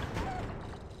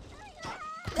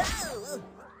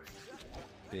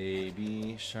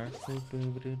 Baby shark.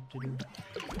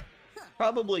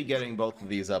 Probably getting both of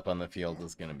these up on the field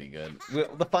is gonna be good.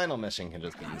 The final mission can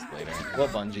just be used later. We'll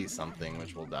bungee something,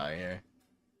 which will die here.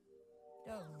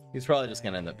 He's probably just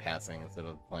gonna end up passing instead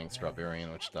of playing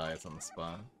Strawberrian, which dies on the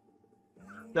spot.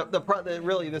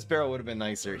 Really, this barrel would have been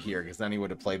nicer here, because then he would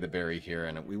have played the berry here,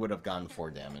 and we would have gotten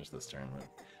 4 damage this turn. But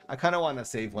I kind of want to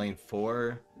save lane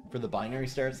 4 for the binary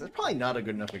stars. That's probably not a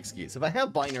good enough excuse. If I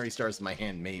have binary stars in my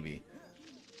hand, maybe.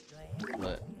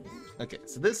 But okay,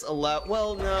 so this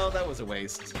well, no, that was a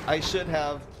waste. I should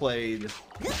have played.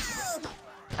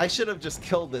 I should have just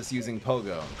killed this using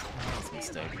Pogo. That's a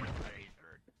mistake.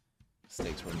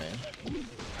 Mistakes were made.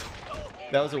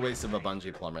 That was a waste of a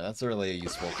Bungee Plumber. That's really a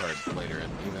useful card later,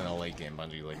 and even in a late game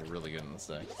Bungee, like, really good in this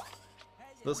deck.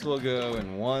 So this will go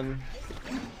in 1.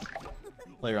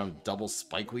 Play around double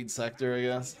Spikeweed Sector, I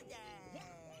guess.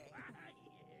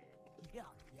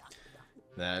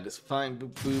 That is fine.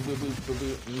 Boop, boop, boop, boop, boop,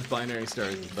 boop. These binary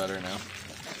stars is better now.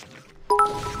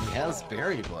 He has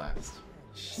Berry Blast.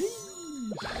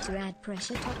 Sheesh. To add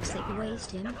pressure, toxic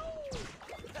waste him.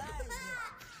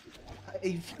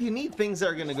 You need things that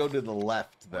are going to go to the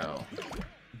left, though.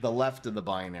 The left of the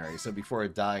binary, so before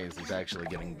it dies, it's actually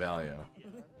getting value.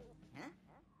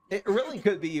 It really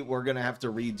could be we're going to have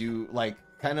to redo, like,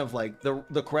 kind of like,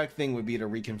 the correct thing would be to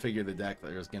reconfigure the deck.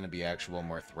 There's going to be actual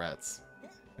more threats.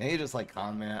 Maybe just like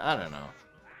Con Man, I don't know.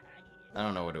 I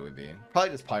don't know what it would be. Probably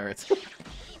just Pirates.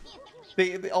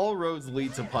 All roads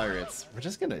lead to Pirates. We're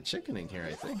just going to chickening here,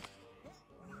 I think.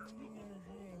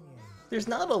 There's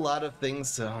not a lot of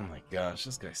things to... Oh my gosh,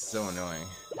 this guy's so annoying.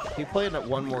 Can you play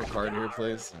one more card here,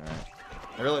 please? Alright.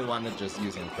 I really wanted just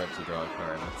using Prep to draw a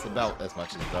card. It's about as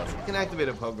much as it does. You can activate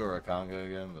a Pogo or a Congo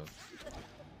again, but...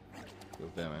 Go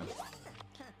with that, man.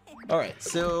 Alright,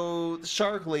 so... The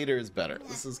Shark later is better.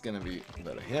 This is gonna be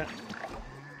better. Yeah.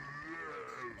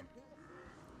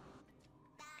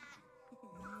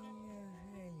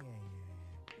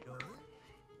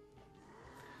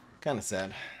 Kinda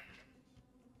sad.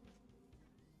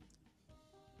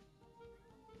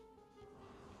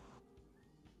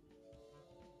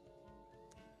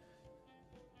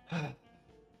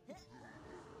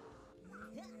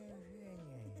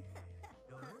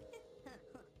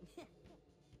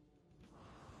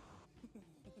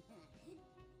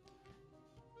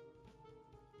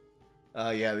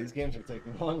 Yeah, these games are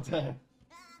taking a long time.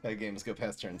 That games go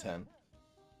past turn 10.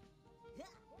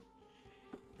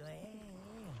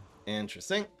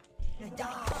 Interesting. Too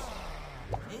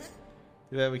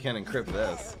bad we can't encrypt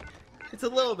this. It's a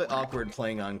little bit awkward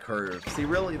playing on curve. See,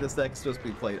 really, this deck's supposed to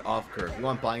be played off curve. You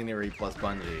want binary plus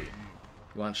bungee.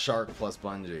 You want shark plus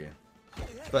bungee.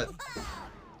 But,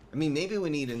 I mean, maybe we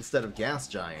need, instead of gas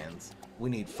giants, we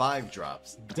need 5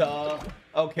 drops. Duh.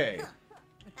 Okay.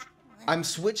 I'm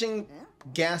switching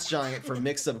gas giant for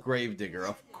mix-up gravedigger.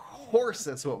 Of course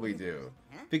that's what we do.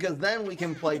 Because then we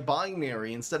can play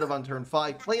binary instead of on turn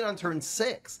 5, play it on turn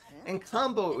 6, and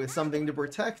combo it with something to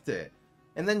protect it.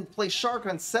 And then play Shark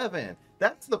on 7.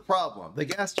 That's the problem. The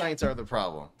gas giants are the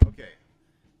problem. Okay.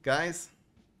 Guys,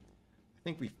 I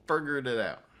think we figured it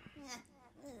out.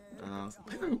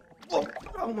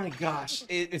 Oh my gosh.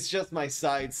 It's just my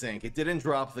side sync. It didn't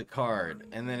drop the card.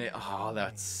 And then it... Oh,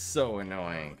 that's so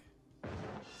annoying.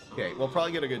 Okay, we'll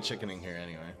probably get a good chickening here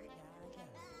anyway.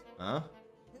 Huh?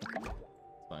 It's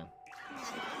fine.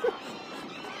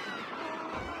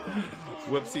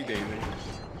 Whoopsie daisy.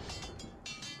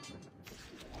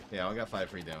 Yeah, I got 5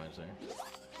 free damage there.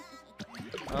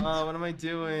 Oh, what am I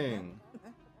doing?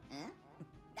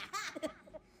 I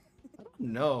don't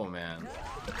know, man.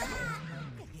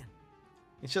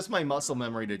 It's just my muscle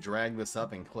memory to drag this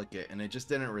up and click it, and it just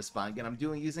didn't respond. Again, I'm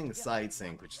using the side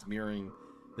sync, which is mirroring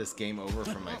this game over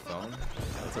from my phone.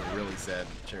 That's a really sad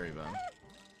cherry bomb.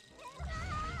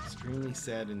 Extremely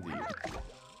sad indeed.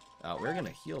 We're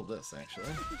gonna heal this,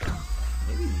 actually.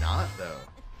 Maybe not, though.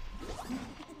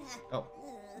 Oh.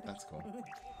 That's cool.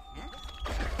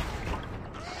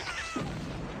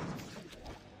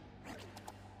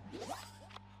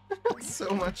 So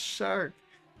much shark.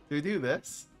 Do we do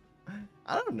this?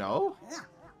 I don't know.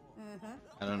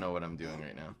 I don't know what I'm doing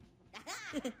right now.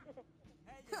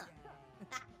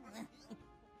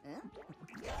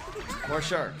 More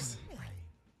sharks.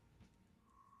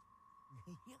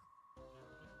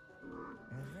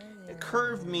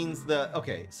 Curve means that,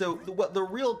 okay, so what the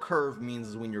real curve means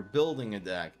is when you're building a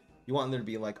deck, you want there to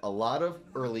be like a lot of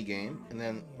early game and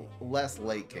then less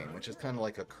late game, which is kind of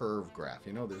like a curve graph.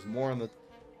 You know, there's more on the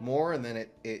and then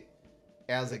it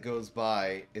as it goes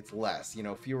by, it's less. You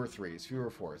know, fewer 3s, fewer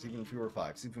 4s, even fewer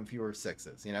 5s, even fewer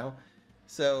 6s, you know?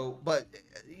 So, but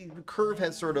curve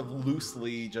has sort of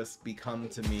loosely just become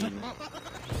to mean,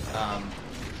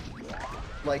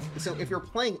 like, so if you're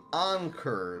playing on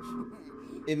curve,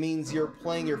 it means you're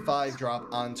playing your 5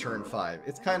 drop on turn 5.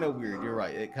 It's kind of weird, you're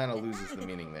right, it kind of loses the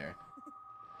meaning there.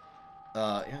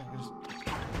 Yeah,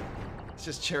 it's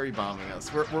just cherry bombing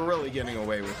us. We're really getting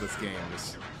away with this game,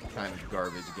 this kind of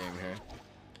garbage game here.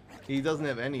 He doesn't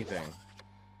have anything.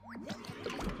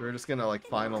 So we're just gonna, like,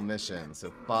 final mission. So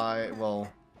 5,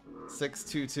 well,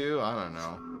 6-2-2? I don't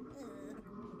know.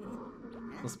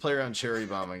 Let's play around cherry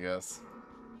bomb, I guess.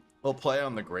 We'll play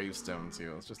on the gravestone,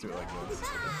 too. Let's just do it like this.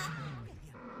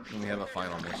 And we have a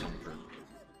final mission for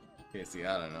Casey.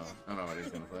 I don't know. I don't know what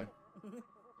he's gonna play.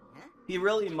 He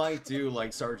really might do,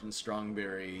 like, Sergeant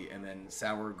Strongberry and then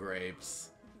Sour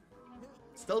Grapes.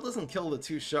 Still doesn't kill the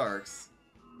 2 sharks.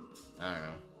 I don't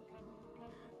know.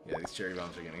 Yeah, these cherry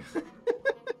bombs are getting...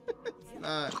 It's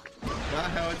not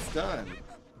how it's done.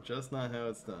 Just not how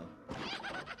it's done.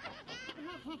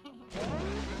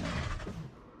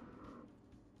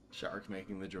 Shark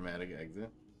making the dramatic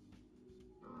exit.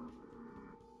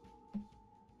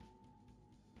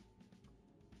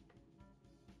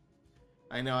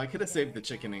 I know, I could have saved the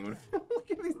chickening.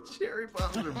 Look at these cherry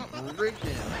bombs are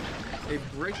bricking. They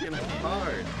bricking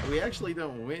hard. We actually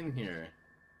don't win here.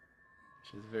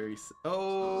 Which is very...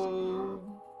 Oh...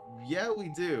 Yeah, we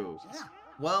do.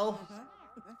 Well...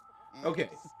 Okay.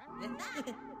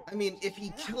 I mean, if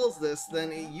he kills this,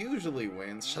 then it usually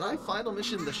wins. Should I final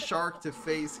mission the shark to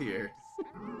face here?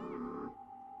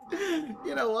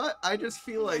 You know what? I just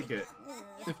feel like it.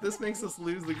 If this makes us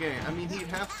lose the game, I mean, he'd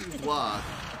have to block,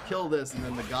 kill this, and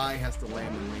then the guy has to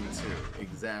land in ring 2.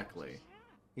 Exactly.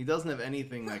 He doesn't have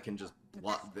anything that can just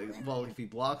block. Well, if he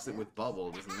blocks it with bubble,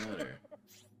 it doesn't matter.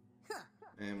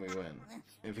 And we win.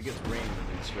 If he gets rained,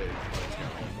 then he's straight.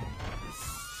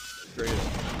 Straight up.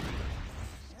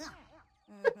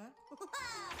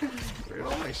 Where'd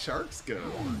all my sharks go?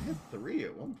 I had 3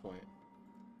 at one point.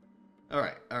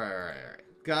 Alright.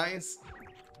 Guys,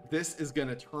 this is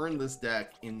gonna turn this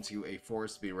deck into a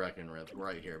 4-speed Wreck-and Rip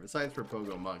right here, besides for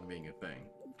Pogo Mug being a thing.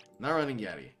 Not running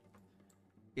Yeti.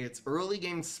 It's early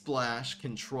game splash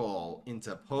control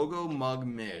into Pogo Mug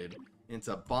mid,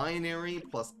 into binary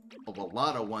plus a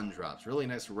lot of 1-drops. Really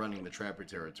nice for running the Trapper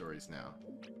territories now.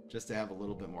 Just to have a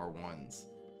little bit more 1s.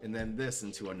 And then this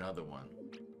into another one.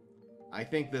 I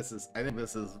think this is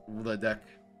the deck.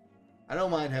 I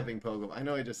don't mind having Pogo. I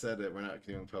know I just said that we're not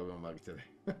doing Pogo Mug today.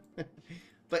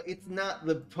 But it's not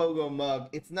the Pogo Mug.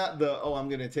 It's not the, oh, I'm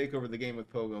going to take over the game with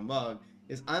Pogo Mug.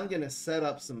 Is I'm going to set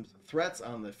up some threats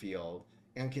on the field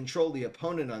and control the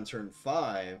opponent on turn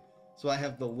 5. So I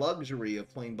have the luxury of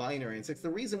playing binary and 6. The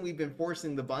reason we've been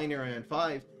forcing the binary on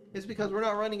 5 is because we're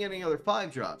not running any other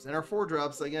 5 drops. And our 4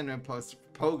 drops, again, in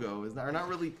Pogo, are not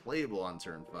really playable on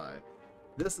turn 5.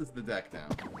 This is the deck now.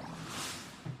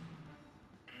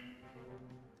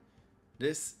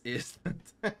 This is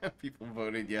people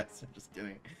voted yes. I'm just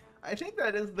kidding. I think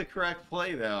that is the correct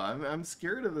play, though. I'm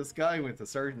scared of this guy with the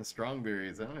Sergeant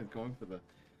Strongberries. I'm not going for the...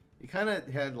 He kind of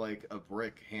had like a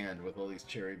brick hand with all these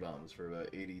cherry bombs for about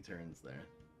 80 turns there.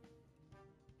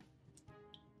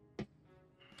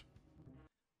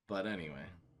 But anyway.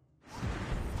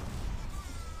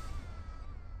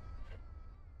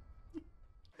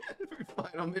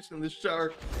 Final mission, the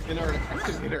shark in our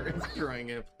activator is destroying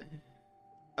it.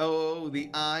 Oh, the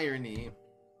irony.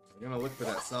 I'm gonna look for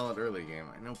that solid early game.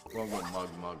 I know Pogo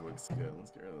Mug looks good.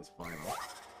 Let's get rid of this final.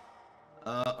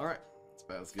 Alright. That's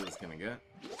about as good as it's gonna get.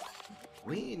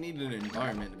 We need an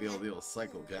environment to be able to deal with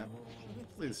Cycle Cap.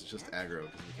 Hopefully this is just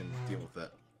aggro, because we can deal with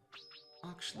that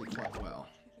actually quite well.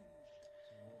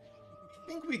 I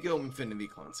think we go Impfinity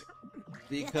Cleansing.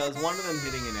 Because one of them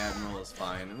hitting an Admiral is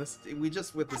fine, and this, we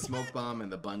just, with the Smoke Bomb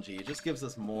and the Bungee, it just gives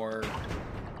us more,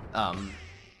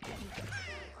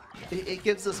 it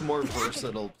gives us more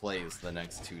versatile plays the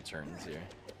next 2 turns here.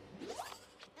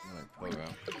 Like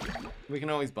Pogo. We can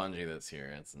always Bungee this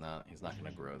here, it's not, he's not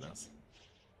gonna grow this.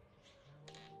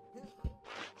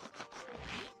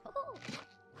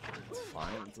 It's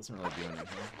fine, it doesn't really do anything.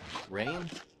 Rain?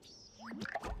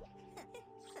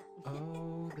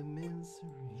 Oh, the misery.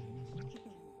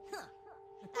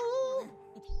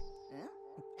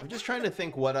 I'm just trying to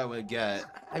think what I would get.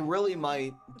 I really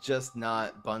might just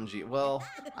not Bungee. Well,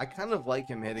 I kind of like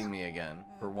him hitting me again.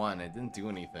 For one, it didn't do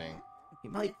anything. He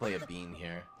might play a bean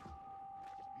here.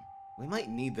 We might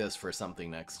need this for something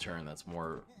next turn that's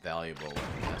more valuable than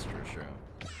the Astro Shroom.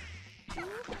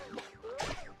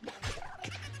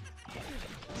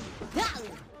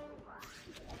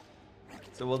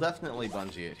 So we'll definitely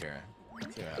bungee it here.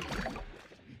 Let's see what happens.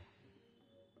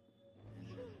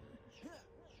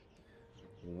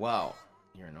 Wow,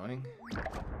 you're annoying.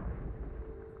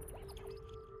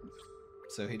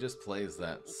 So he just plays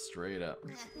that straight up.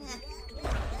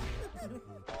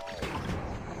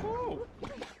 Ooh.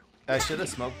 I should have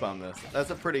smoke bombed this.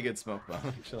 That's a pretty good smoke bomb,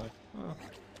 actually. Oh.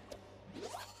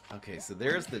 Okay, so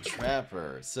there's the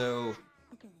trapper. So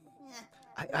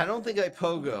I don't think I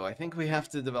pogo. I think we have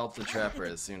to develop the trapper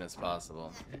as soon as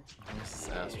possible. This is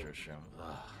Astro Shroom.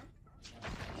 Ugh.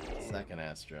 Second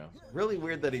Astro. Really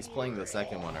weird that he's playing the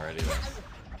second one already, though.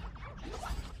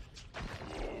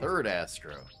 Third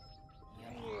Astro.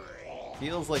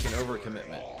 Feels like an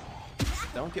overcommitment.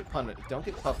 Don't get punished. Don't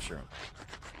get Puff Shroom.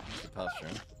 Get Puff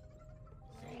Shroom.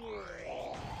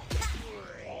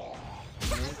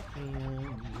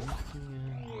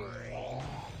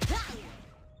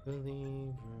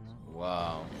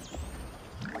 Wow.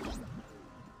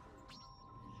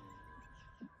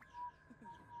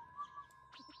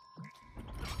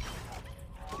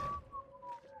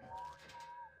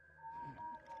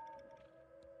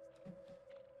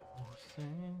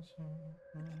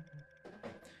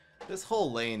 This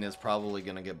whole lane is probably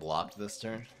gonna get blocked this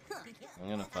turn. I'm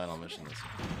gonna final mission this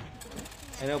one.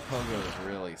 I know Pogos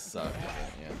really suck, but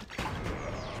yeah.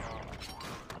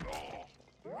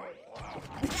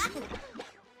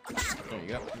 There you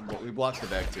go. We blocked the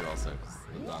back too also, because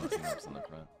the Donaldson ups in the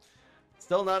front.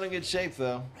 Still not in good shape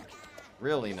though.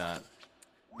 Really not.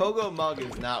 Pogo Mug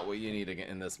is not what you need to get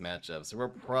in this matchup, so we're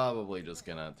probably just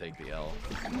gonna take the L.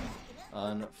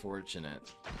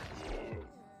 Unfortunate.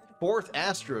 Fourth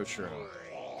Astro Shroom.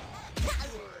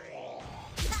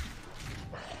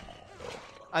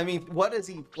 I mean, what has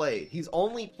he played? He's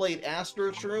only played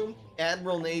Astro Shroom,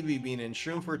 Admiral Navy Bean, and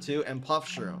Shroom for 2, and Puff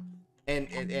Shroom, and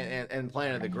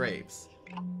Planet of the Grapes.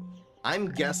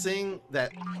 I'm guessing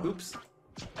that... Oops.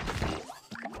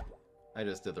 I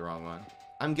just did the wrong one.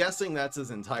 I'm guessing that's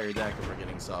his entire deck if we're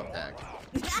getting soft hacked.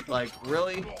 Like,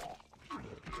 really?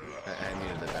 I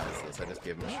needed to balance this. I just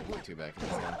gave him a Shroom for 2 back in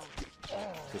his hand.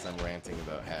 Because I'm ranting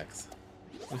about hacks.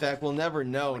 In fact, we'll never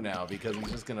know now because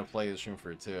he's just gonna play his Shroom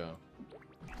for 2.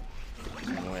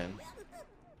 And win.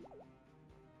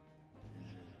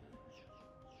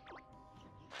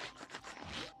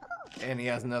 And he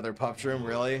has another Puff Shroom,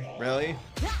 really? Really?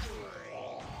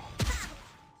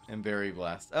 And Berry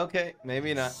Blast. Okay,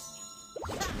 maybe not.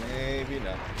 Maybe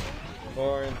not.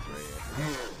 4 and 3.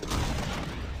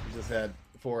 We just had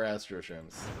 4 Astro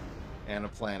Shrooms. And a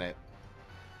planet.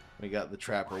 We got the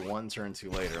Trapper 1 turn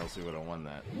 2 later, else we would have won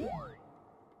that.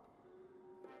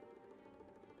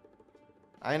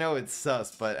 I know it's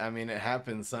sus, but I mean, it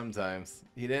happens sometimes.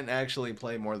 He didn't actually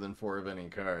play more than 4 of any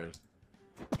card.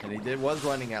 And he was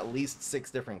running at least 6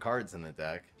 different cards in the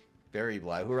deck. Berry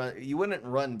Blast. You wouldn't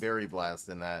run Berry Blast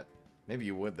in that. Maybe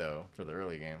you would, though, for the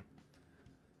early game.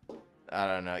 I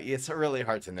don't know. It's really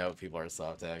hard to know if people are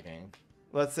soft hacking.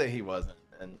 Let's say he wasn't,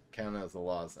 and count it as a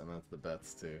loss, and that's the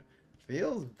bets, too.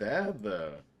 Feels bad,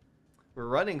 though. We're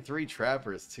running 3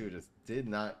 Trappers, too. Just did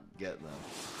not get them.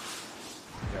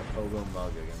 We got Pogo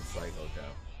Mug against Psycho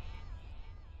Cow.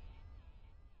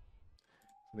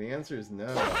 The answer is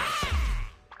no.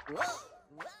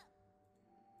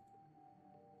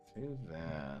 Too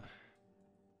bad.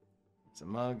 It's a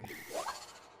mug.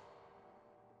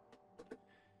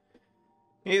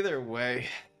 Either way.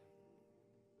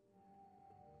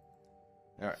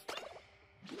 Alright.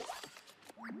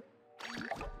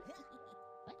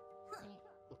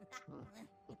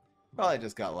 Probably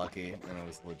just got lucky and it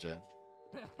was legit.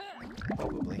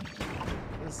 Probably.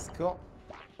 This is cool.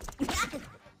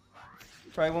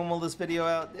 Probably when will this video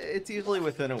out? It's usually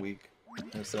within a week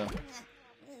or so.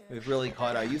 We've really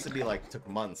caught. I used to be like took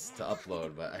months to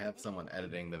upload, but I have someone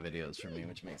editing the videos for me,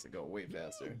 which makes it go way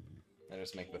faster. I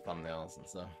just make the thumbnails and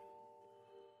stuff.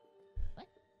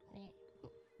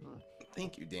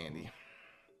 Thank you, Dandy.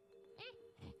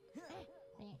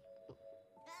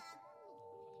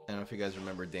 I don't know if you guys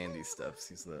remember Dandy's stuff.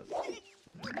 He's the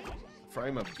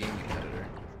frame up gaming editor.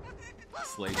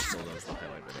 Slade still does the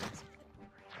highlight videos.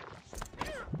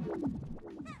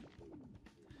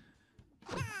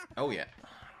 Oh yeah.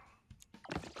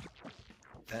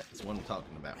 That's what I'm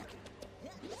talking about.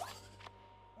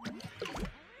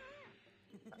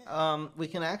 We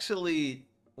can actually,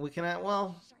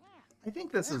 well, I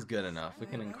think this is good enough. We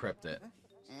can encrypt it.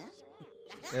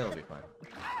 It'll be fine.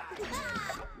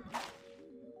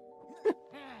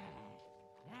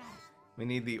 We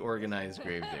need the organized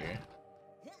gravedigger.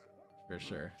 For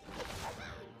sure.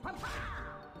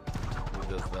 Who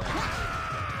does that?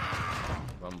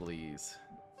 Rumblies.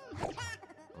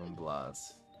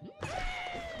 Rumblas.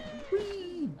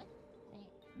 Whee!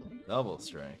 Double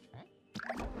strike.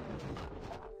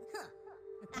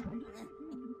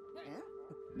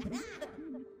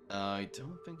 I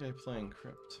don't think I play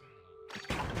Encrypt.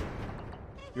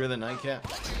 You're the Nightcap?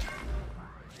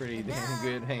 Pretty damn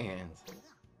good hands.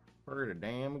 Pretty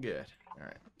damn good.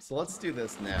 Alright, so let's do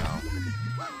this now.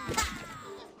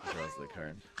 Draws the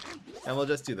card. And we'll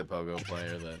just do the Pogo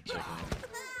player, the chicken.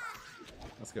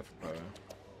 Let's go for Pogo.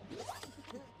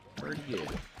 Pretty good.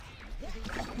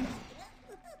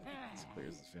 As clear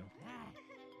as this field.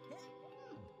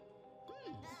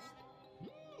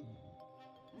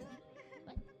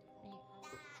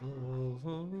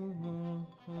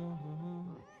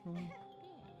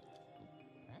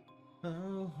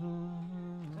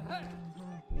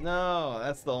 No,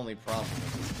 that's the only problem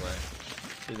with this play.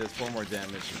 He does 4 more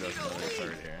damage and does another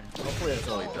card here. Hopefully that's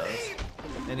all he does.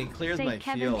 And he clears my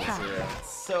fields here.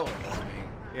 It's so annoying.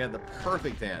 He had the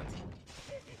perfect hand.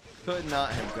 Could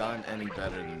not have gone any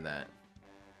better than that.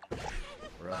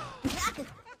 Bruh.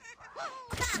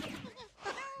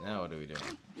 Now what do we do?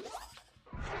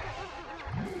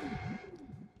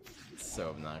 It's so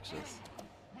obnoxious.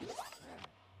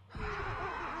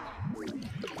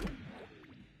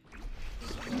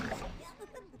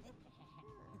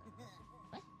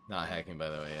 Not hacking, by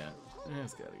the way, yeah.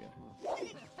 It's gotta go.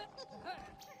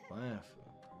 Laugh.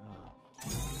 Oh.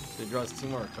 He draws 2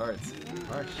 more cards.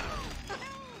 Harsh.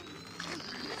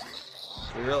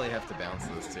 We really have to bounce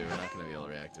those 2. We're not gonna be able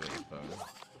to reactivate his Pogo.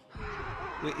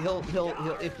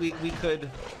 If we could,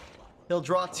 he'll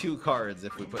draw 2 cards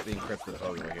if we put the encrypted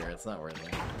Pogo here. It's not worth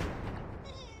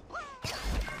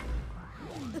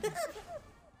it.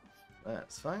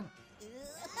 That's fine.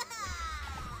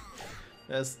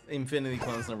 That's Impfinity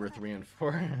clones number 3 and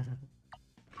 4.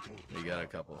 We got a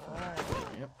couple.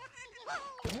 Yep.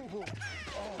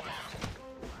 Alright.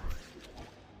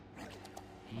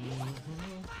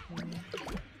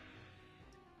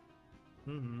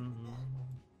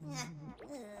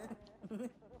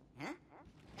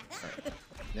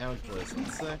 Now we play this on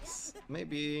 6.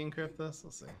 Maybe encrypt this.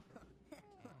 We'll see.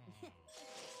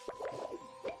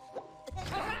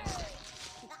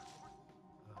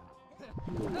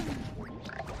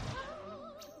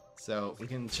 So we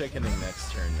can chickening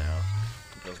next turn now.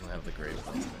 He doesn't have the Grave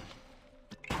Cluster.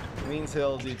 It means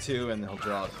he'll do 2 and he'll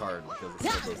draw a card because it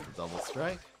still does the double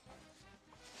strike.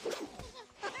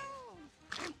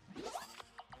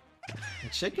 The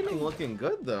chickening looking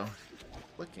good though.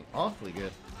 Looking awfully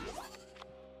good.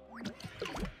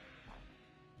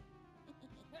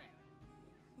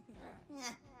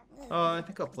 Oh, I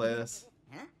think I'll play this.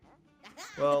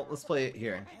 Well, let's play it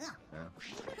here. Yeah.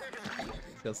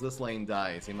 Because this lane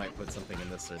dies, he might put something in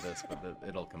this or this, but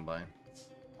it'll combine.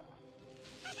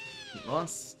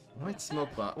 Lost. Might smoke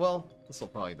bomb. Well, this will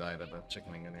probably die to the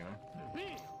chickening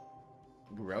anyway.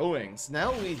 Growing. So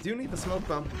now we do need the smoke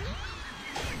bomb.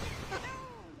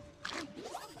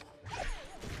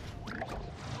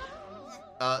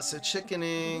 So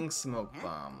chickening, smoke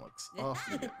bomb looks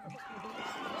awfully good.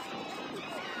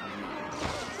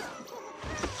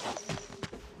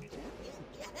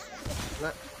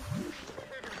 That.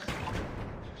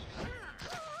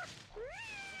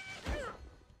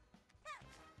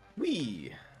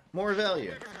 Whee! More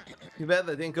value. Too bad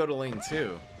that didn't go to lane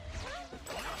 2.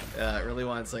 I really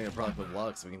wanted something to proc with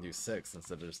luck so we can do 6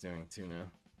 instead of just doing 2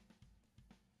 now.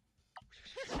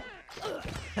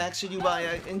 Packs should you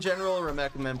buy? In general, I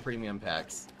recommend premium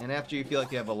packs. And after you feel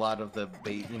like you have a lot of the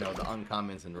bait, the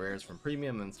uncommons and rares from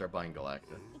premium, then start buying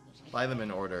Galacta. Buy them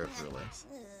in order of release.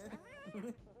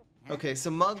 Okay, so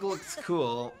Mug looks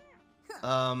cool.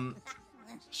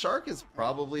 Shark is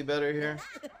probably better here.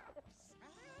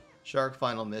 Shark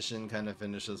Final Mission kind of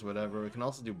finishes whatever. We can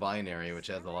also do Binary, which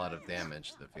has a lot of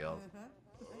damage to the field.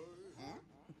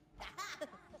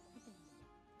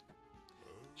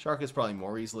 Shark is probably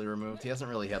more easily removed. He hasn't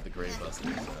really had the Grave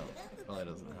Buster, so probably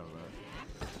doesn't have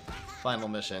that. Final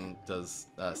Mission does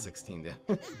 16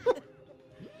 damage.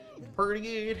 Pretty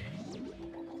good.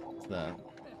 What's that?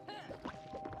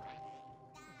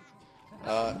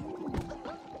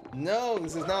 No,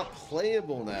 this is not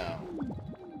playable now.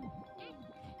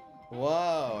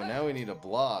 Wow, now we need a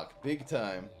block. Big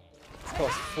time. It's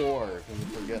cost 4 because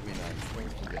of Forget-Me-Nots.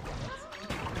 Things Forget-Me-Nots.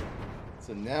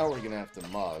 So now we're gonna have to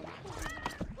mug.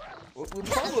 We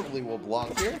probably will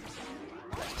block here.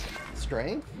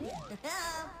 Strength?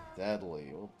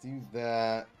 Deadly. We'll do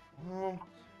that. Well,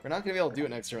 we're not gonna be able to do it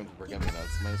next turn with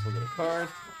Forget-Me-Nots. Might as well get a card.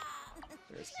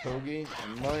 There's Pogi. I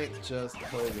might just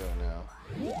Pogo now.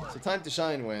 So Time to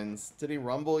Shine wins. Did he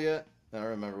rumble yet? I don't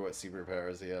remember what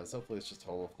superpowers he has. Hopefully it's just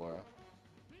Holoflora.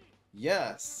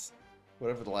 Yes!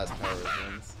 Whatever the last power is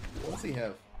wins. What does he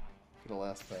have for the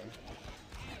last power?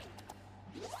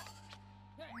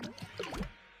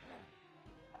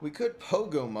 We could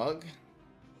Pogo Mug.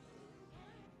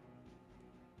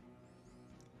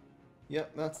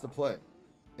 Yep, that's the play.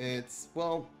 It's,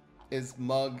 well, is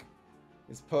Mug,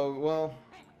 is Pogo, well,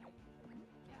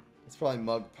 it's probably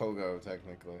Mug Pogo,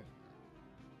 technically.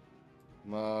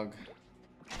 Mug.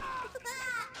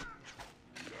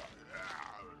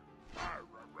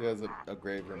 He has a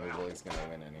grave removal, he's gonna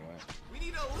win anyway. We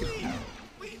need a lead!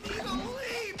 We need a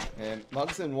lead! And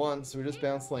Mug's in 1, so we just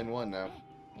bounce lane 1 now.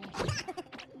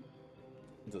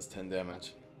 It does 10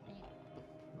 damage.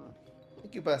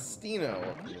 Thank you, Bastino.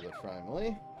 Welcome to the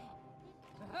family.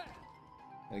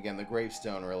 And again, the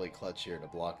gravestone really clutch here to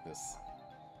block this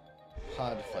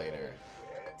pod fighter.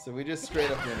 So we just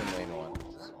straight up win in lane 1.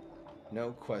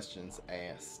 No questions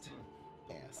asked.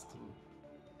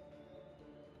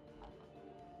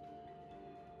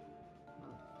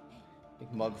 I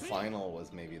think Mug Final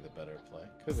was maybe the better play.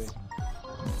 Could be.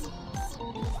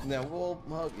 No, well,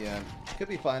 Mug, yeah. Could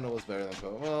be Final was better than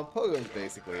Pogo. Well, Pogo's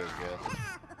basically as good.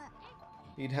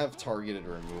 He'd have targeted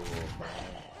removal.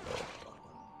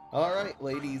 Alright,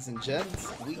 ladies and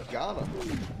gents, we got him.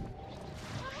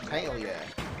 Hell yeah.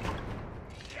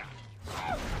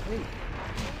 Wait,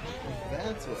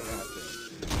 that's what happened.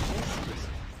 This just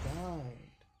died.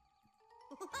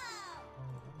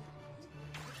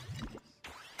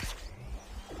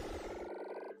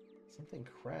 Something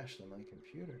crashed on my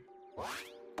computer.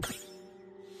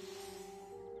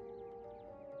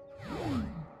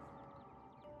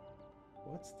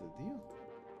 What's the deal?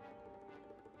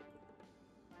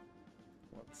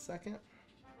 1 second.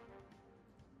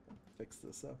 Fix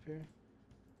this up here.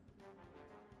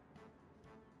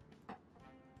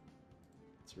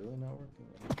 It's really not working.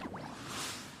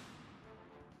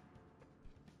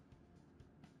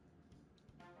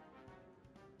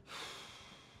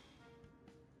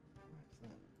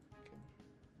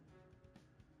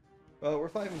 Well, we're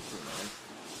 5 and 2 now.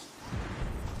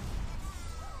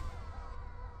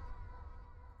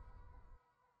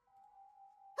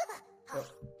 Oh,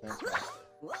 thanks, man.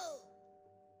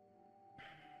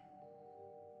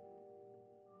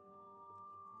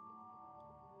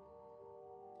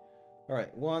 All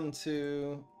right, 1,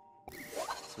 2.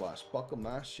 Swashbuckle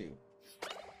my shoe.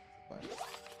 Fine.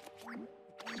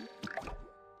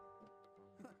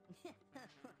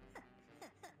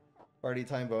 Party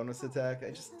time bonus attack.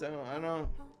 I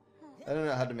don't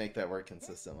know how to make that work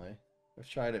consistently. I've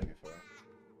tried it before.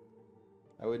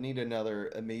 I would need another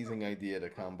amazing idea to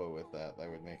combo with that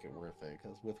would make it worth it.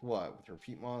 Because with what? With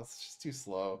Repeat Moss, it's just too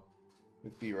slow.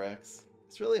 With B-Rex,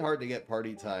 it's really hard to get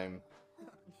party time.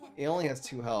 It only has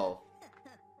 2 health.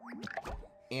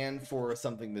 And for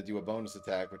something to do a bonus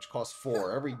attack, which costs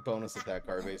 4. Every bonus attack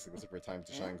card, basically, except for Time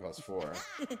to Shine, costs 4.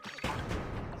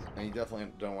 And you definitely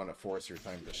don't want to force your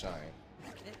Time to Shine.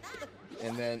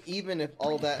 And then, even if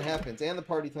all that happens, and the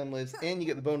party time lives, and you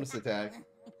get the bonus attack,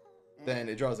 then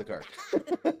it draws a card.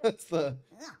 That's the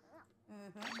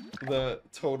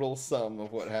total sum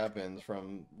of what happens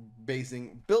from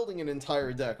building an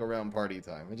entire deck around party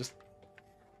time.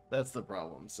 That's the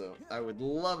problem. So I would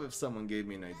love if someone gave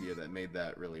me an idea that made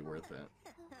that really worth it.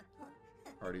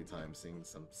 Party time, seeing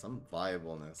some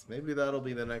viableness. Maybe that'll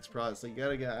be the next product. So you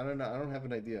gotta get. I don't know. I don't have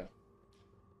an idea.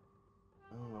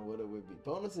 I don't know what it would be.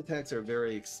 Bonus attacks are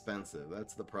very expensive.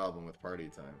 That's the problem with party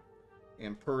time.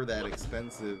 And per that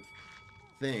expensive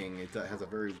thing, it has a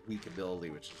very weak ability,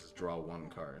 which is just draw 1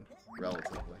 card,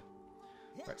 relatively.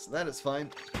 Alright, so that is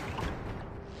fine.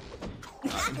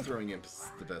 I'm throwing in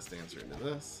the best answer to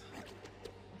this.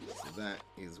 So that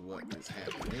is what is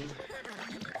happening.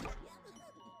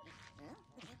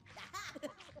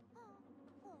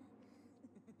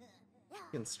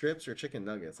 Chicken strips or chicken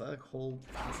nuggets? I like whole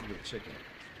pieces of chicken.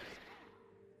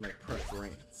 My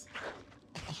preference.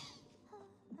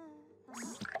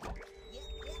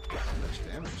 Much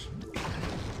damage.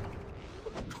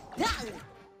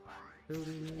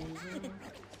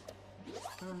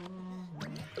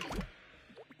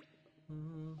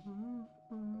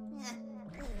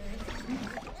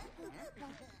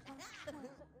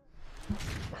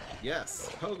 Yes,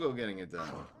 Pogo getting it done.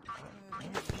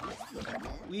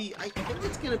 I think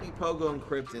it's gonna be Pogo and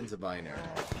Crypt into binary.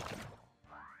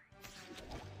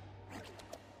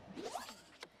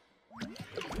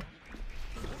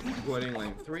 Avoiding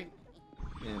lane 3.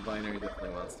 And binary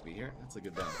definitely wants to be here. That's a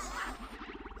good bounce.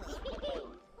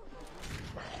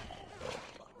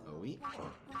 Oh, we.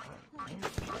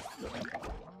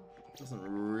 Doesn't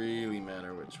really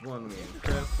matter which one we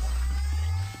encrypt.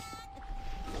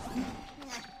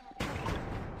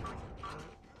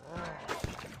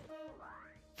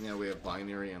 Now we have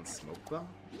Binary and Smoke Bomb.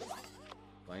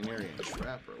 Binary and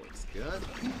Trapper looks good.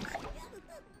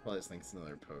 Probably just think it's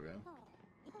another Pogo.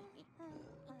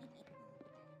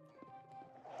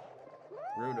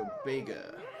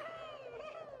 Rhodobega.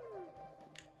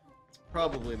 It's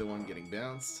probably the one getting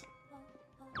bounced.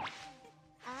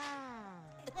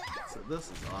 So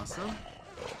this is awesome.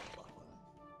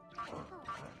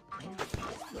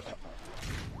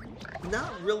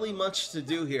 Not really much to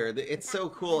do here. It's so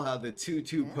cool how the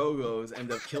 2/2 Pogos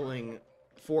end up killing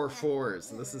 4 4s.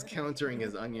 So this is countering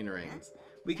his onion rings.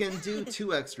 We can do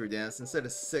 2 extra deaths. Instead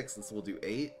of 6, this will do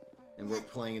 8. And we're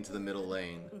playing into the middle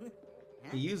lane.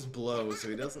 He used blow, so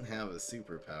he doesn't have a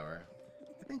superpower.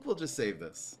 I think we'll just save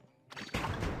this. I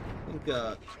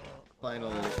think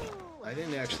final... I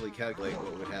didn't actually calculate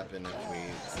what would happen if we...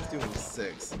 This is doing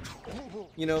 6.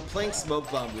 You know, playing Smoke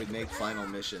Bomb would make final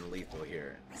mission lethal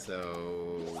here.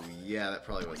 So, yeah, that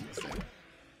probably was a mistake.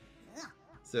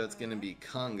 So it's going to be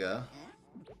Conga.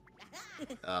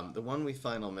 The one we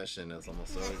final mission is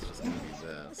almost always just going to be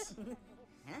this.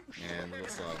 And we'll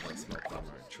still have Smoke Bomb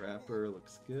or Trapper.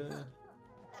 Looks good.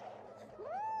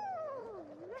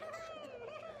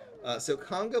 So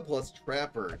Conga plus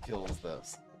Trapper kills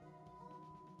this.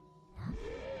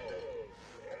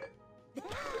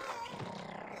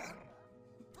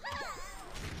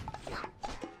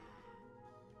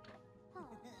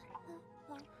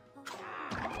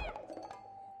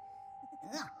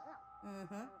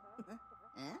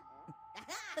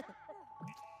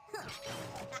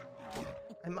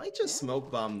 I might just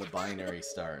Smoke Bomb the binary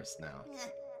stars now.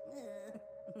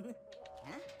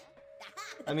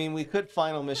 I mean, we could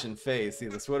final mission phase. See,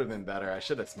 this would have been better. I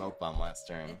should have Smoke Bomb last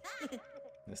turn.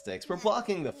 Mistakes. We're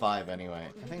blocking the 5 anyway.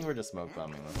 I think we're just Smoke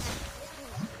Bombing them.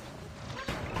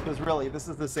 Because really, this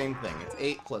is the same thing. It's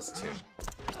 8 plus 2.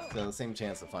 So the same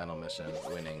chance of final mission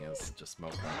winning is just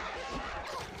Smoke Bomb.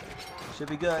 Should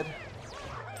be good.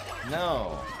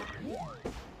 No.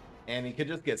 And he could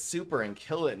just get super and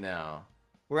kill it now.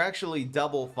 We're actually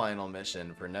double final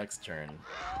mission for next turn.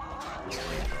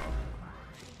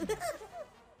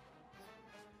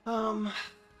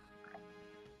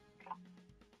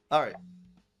 Alright.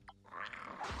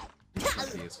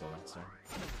 This be useful next turn.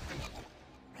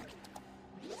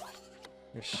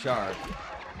 You're sharp.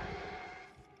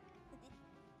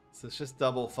 So it's just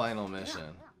double final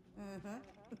mission.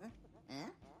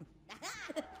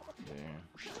 There.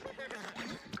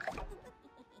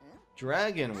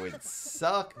 Dragon would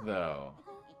suck though.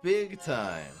 Big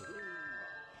time.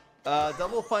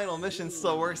 Double final mission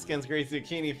still works against Great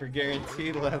Zucchini for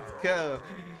guaranteed. Let's go.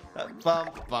 Bum,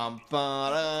 bum,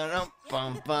 ba-da-dum,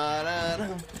 bum,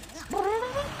 ba-da-dum.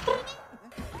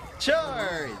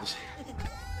 Charge!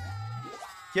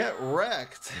 Get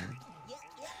wrecked.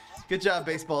 Good job,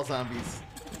 baseball zombies.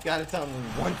 Gotta tell them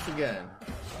once again.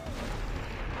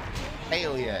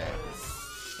 Hell yeah.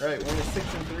 Alright, we're in a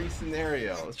 6-3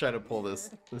 scenario. Let's try to pull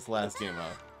this last game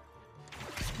off.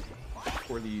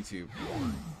 For the YouTube.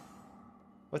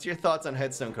 What's your thoughts on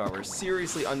Headstone Carver?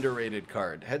 Seriously underrated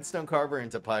card. Headstone Carver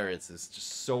into Pirates is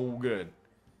just so good.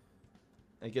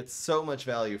 It gets so much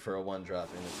value for a 1-drop,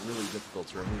 and it's really difficult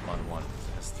to remove on 1 because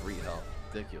it has 3 health.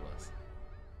 Ridiculous.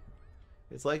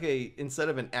 It's like a, instead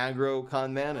of an aggro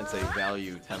con man, it's a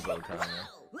value tempo con man.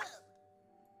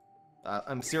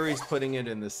 I'm serious putting it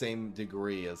in the same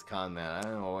degree as con man. I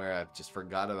don't know where I've just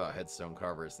forgot about Headstone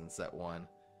Carver since set 1.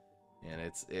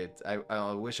 And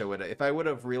I wish I would have, if I would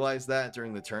have realized that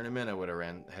during the tournament, I would have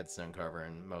ran Headstone Carver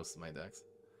in most of my decks.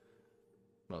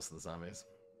 Most of the zombies.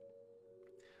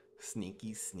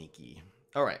 Sneaky, sneaky.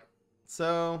 Alright,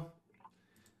 so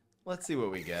let's see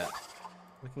what we get.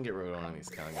 We can get rid of one of these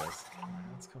Congos.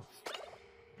 Let's go.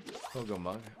 Pogo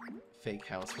Mug. Fake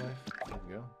Housewife. There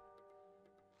we go.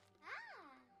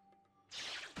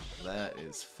 That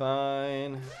is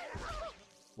fine.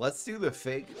 Let's do the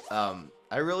fake,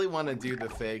 I really want to do the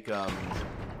fake,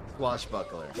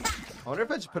 Swashbuckler. I wonder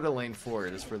if I should put a lane 4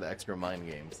 just for the extra mind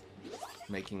games.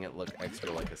 Making it look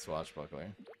extra like a Swashbuckler.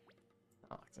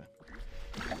 Oh, exactly.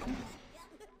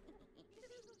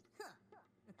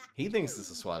 He thinks this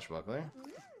is a Swashbuckler.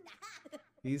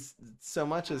 He's so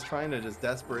much as trying to just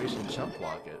Desperation Chump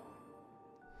Block it.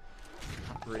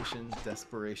 Operation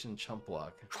Desperation Chump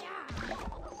Block.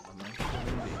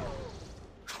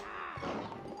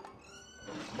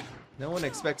 No one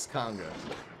expects Congo.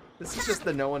 This is just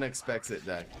the no one expects it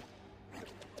deck.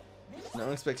 No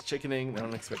one expects chickening, no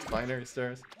one expects binary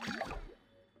stars.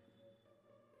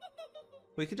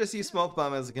 We could just use Smoke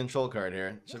Bomb as a control card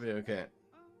here. Should be okay.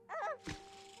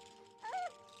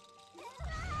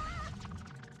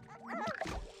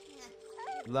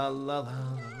 La la la la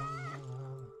la.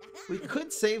 We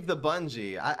could save the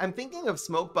bungee. I'm thinking of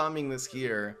smoke bombing this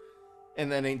here,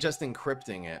 and then just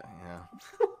encrypting it. Yeah.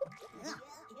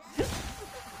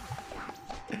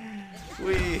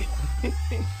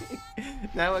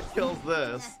 Now it kills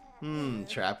this.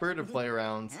 Trapper to play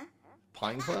around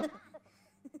Pine Club?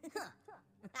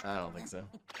 I don't think so.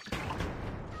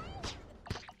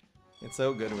 It's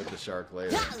so good with the shark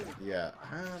later. Yeah.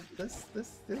 This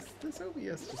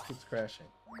OBS just keeps crashing.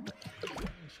 I'm not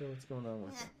sure what's going on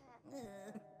with it.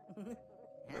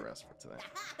 The rest for today.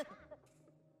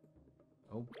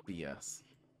 OBS.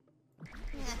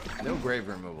 No grave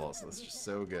removal, so it's just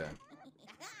so good.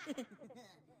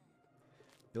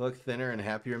 You look thinner and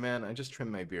happier, man. I just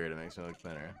trimmed my beard. It makes me look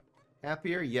thinner.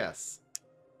 Happier? Yes.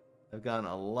 I've gotten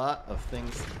a lot of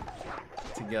things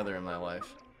together in my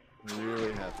life.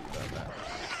 Really happy about that.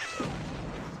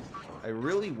 I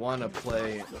really want to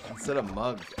play, instead of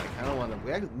Mug, I kind of want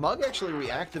to... Mug actually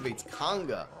reactivates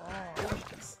Conga.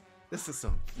 This is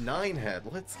some 9-head.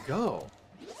 Let's go.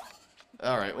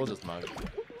 Alright, we'll just Mug.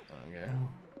 Okay.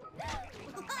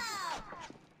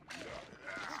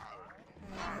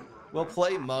 We'll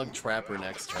play Mug Trapper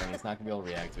next turn. He's not going to be able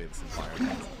to reactivate this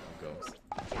environment. It goes.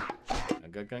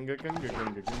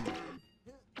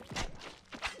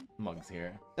 Mug's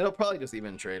here. It'll probably just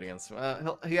even trade against him.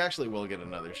 He actually will get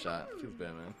another shot. Feels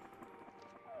bad,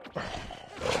 man.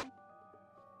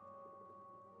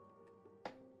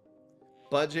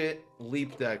 Budget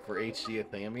leap deck for HD a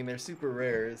thing. I mean, they're super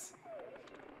rares.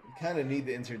 You kind of need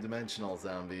the interdimensional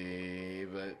zombie,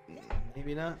 but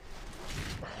maybe not.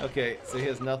 Okay, so he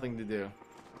has nothing to do.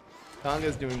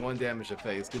 Konga's doing 1 damage to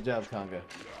face. Good job, Konga.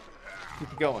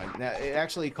 Keep going. Now, it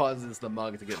actually causes the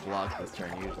Mug to get blocked this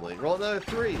turn, usually. Roll another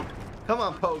 3. Come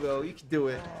on, Pogo. You can do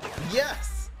it.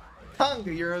 Yes!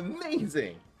 Konga, you're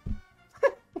amazing!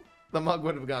 The Mug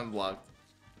would have gotten blocked.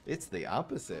 It's the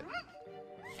opposite.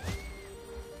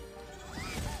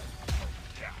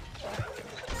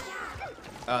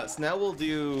 So now we'll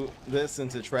do this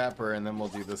into Trapper, and then we'll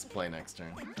do this play next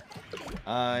turn.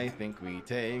 I think we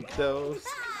take those.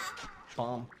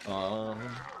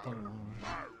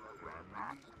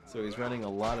 So he's running a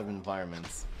lot of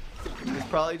environments. He's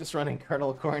probably just running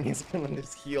Colonel Corn. He's gonna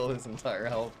just heal his entire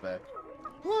health back.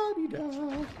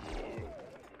 La-dee-da.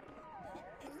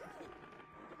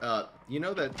 You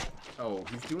know that... Oh,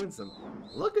 he's doing some...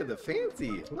 Look at the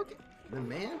fancy! Look at the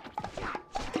man.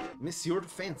 Monsieur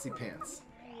Fancy Pants.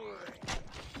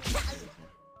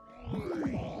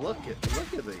 Look at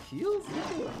the heels.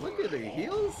 Look at the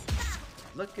heels.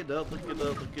 Look at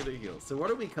the heels. So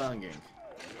what are we conging?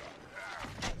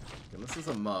 And this is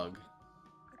a Mug.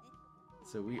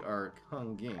 So we are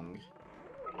conging.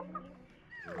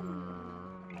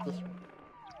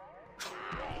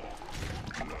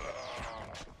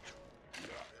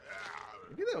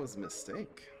 Maybe that was a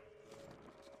mistake.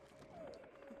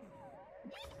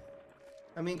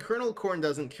 I mean, Colonel Corn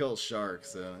doesn't kill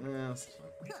sharks, so yeah, that's fine.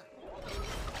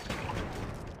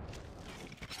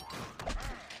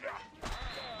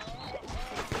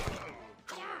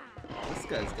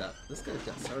 This guy's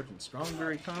got Sergeant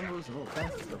Strongberry combos and all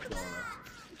kinds of stuff going on.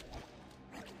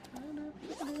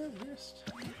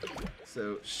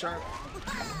 So sharp.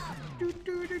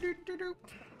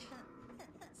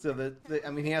 So I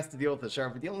mean, he has to deal with the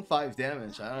sharp. We're dealing 5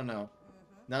 damage. I don't know.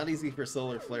 Not easy for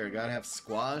Solar Flare. Gotta have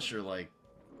squash or like,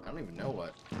 I don't even know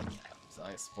what.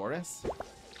 Sportus?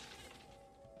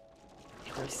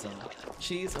 There's some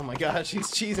cheese. Oh my gosh,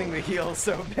 he's cheesing the heel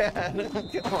so bad.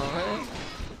 Come on, man.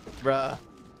 Bruh.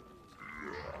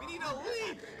 We need a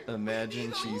leap.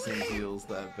 Imagine cheesing heels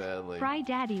that badly. Fry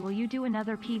Daddy, will you do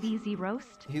another PVZ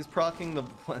roast? He's proccing the...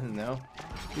 No.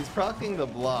 He's proccing the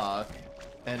block.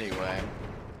 Anyway.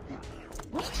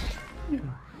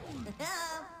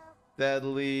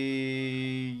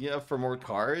 Deadly... Yeah, for more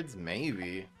cards?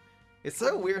 Maybe. It's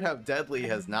so weird how Deadly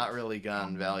has not really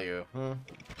gotten value. Huh.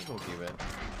 We'll keep it.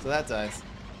 So that dies.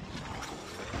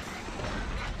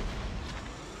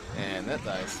 And that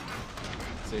dies.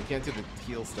 So you can't do the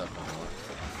heal stuff anymore.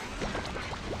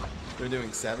 They're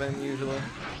doing 7 usually.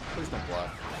 Please don't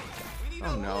block.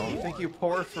 Oh no. Thank you,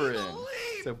 Porphyrin.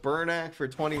 So Burnak for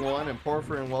 21 and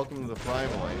Porphyrin, welcome to the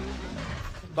family.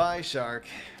 Bye, Shark.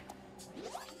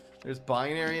 There's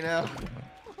Binary now.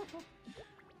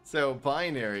 So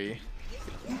Binary.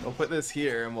 We'll put this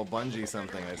here and we'll bungee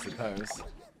something, I suppose.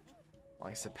 Well,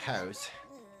 I suppose.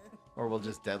 Or we'll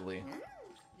just Deadly.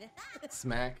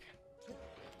 Smack.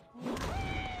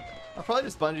 I'll probably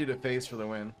just bungee to face for the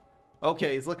win.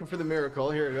 Okay, he's looking for the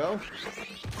miracle. Here we go.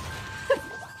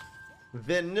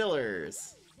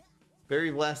 Vanillers.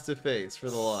 Very blast to face for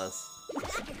the loss.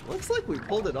 Looks like we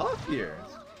pulled it off here.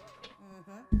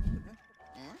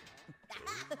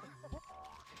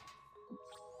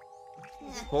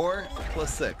 4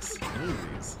 plus 6.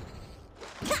 Easies.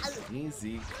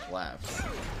 Easy claps.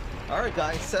 Alright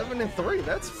guys, 7 and 3,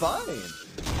 that's fine.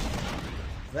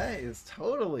 That is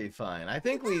totally fine. I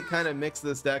think we kind of mixed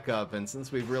this deck up, and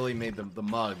since we've really made the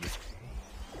mug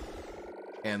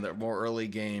and the more early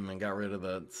game and got rid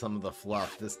of some of the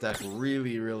fluff, this deck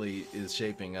really is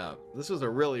shaping up. This was a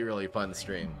really fun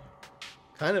stream.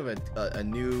 Kind of a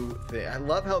new thing. I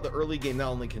love how the early game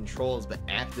not only controls but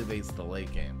activates the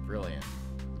late game. Brilliant.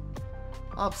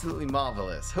 Absolutely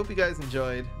marvelous. Hope you guys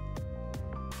enjoyed.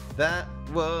 That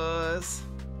was...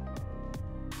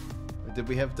 Did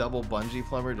we have double bungee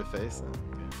plumber to face?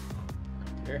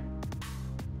 Here.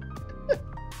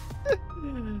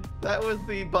 That was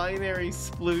the binary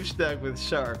sploosh deck with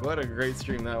Shark. What a great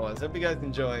stream that was. Hope you guys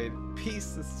enjoyed.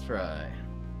 Peace. This is Fry.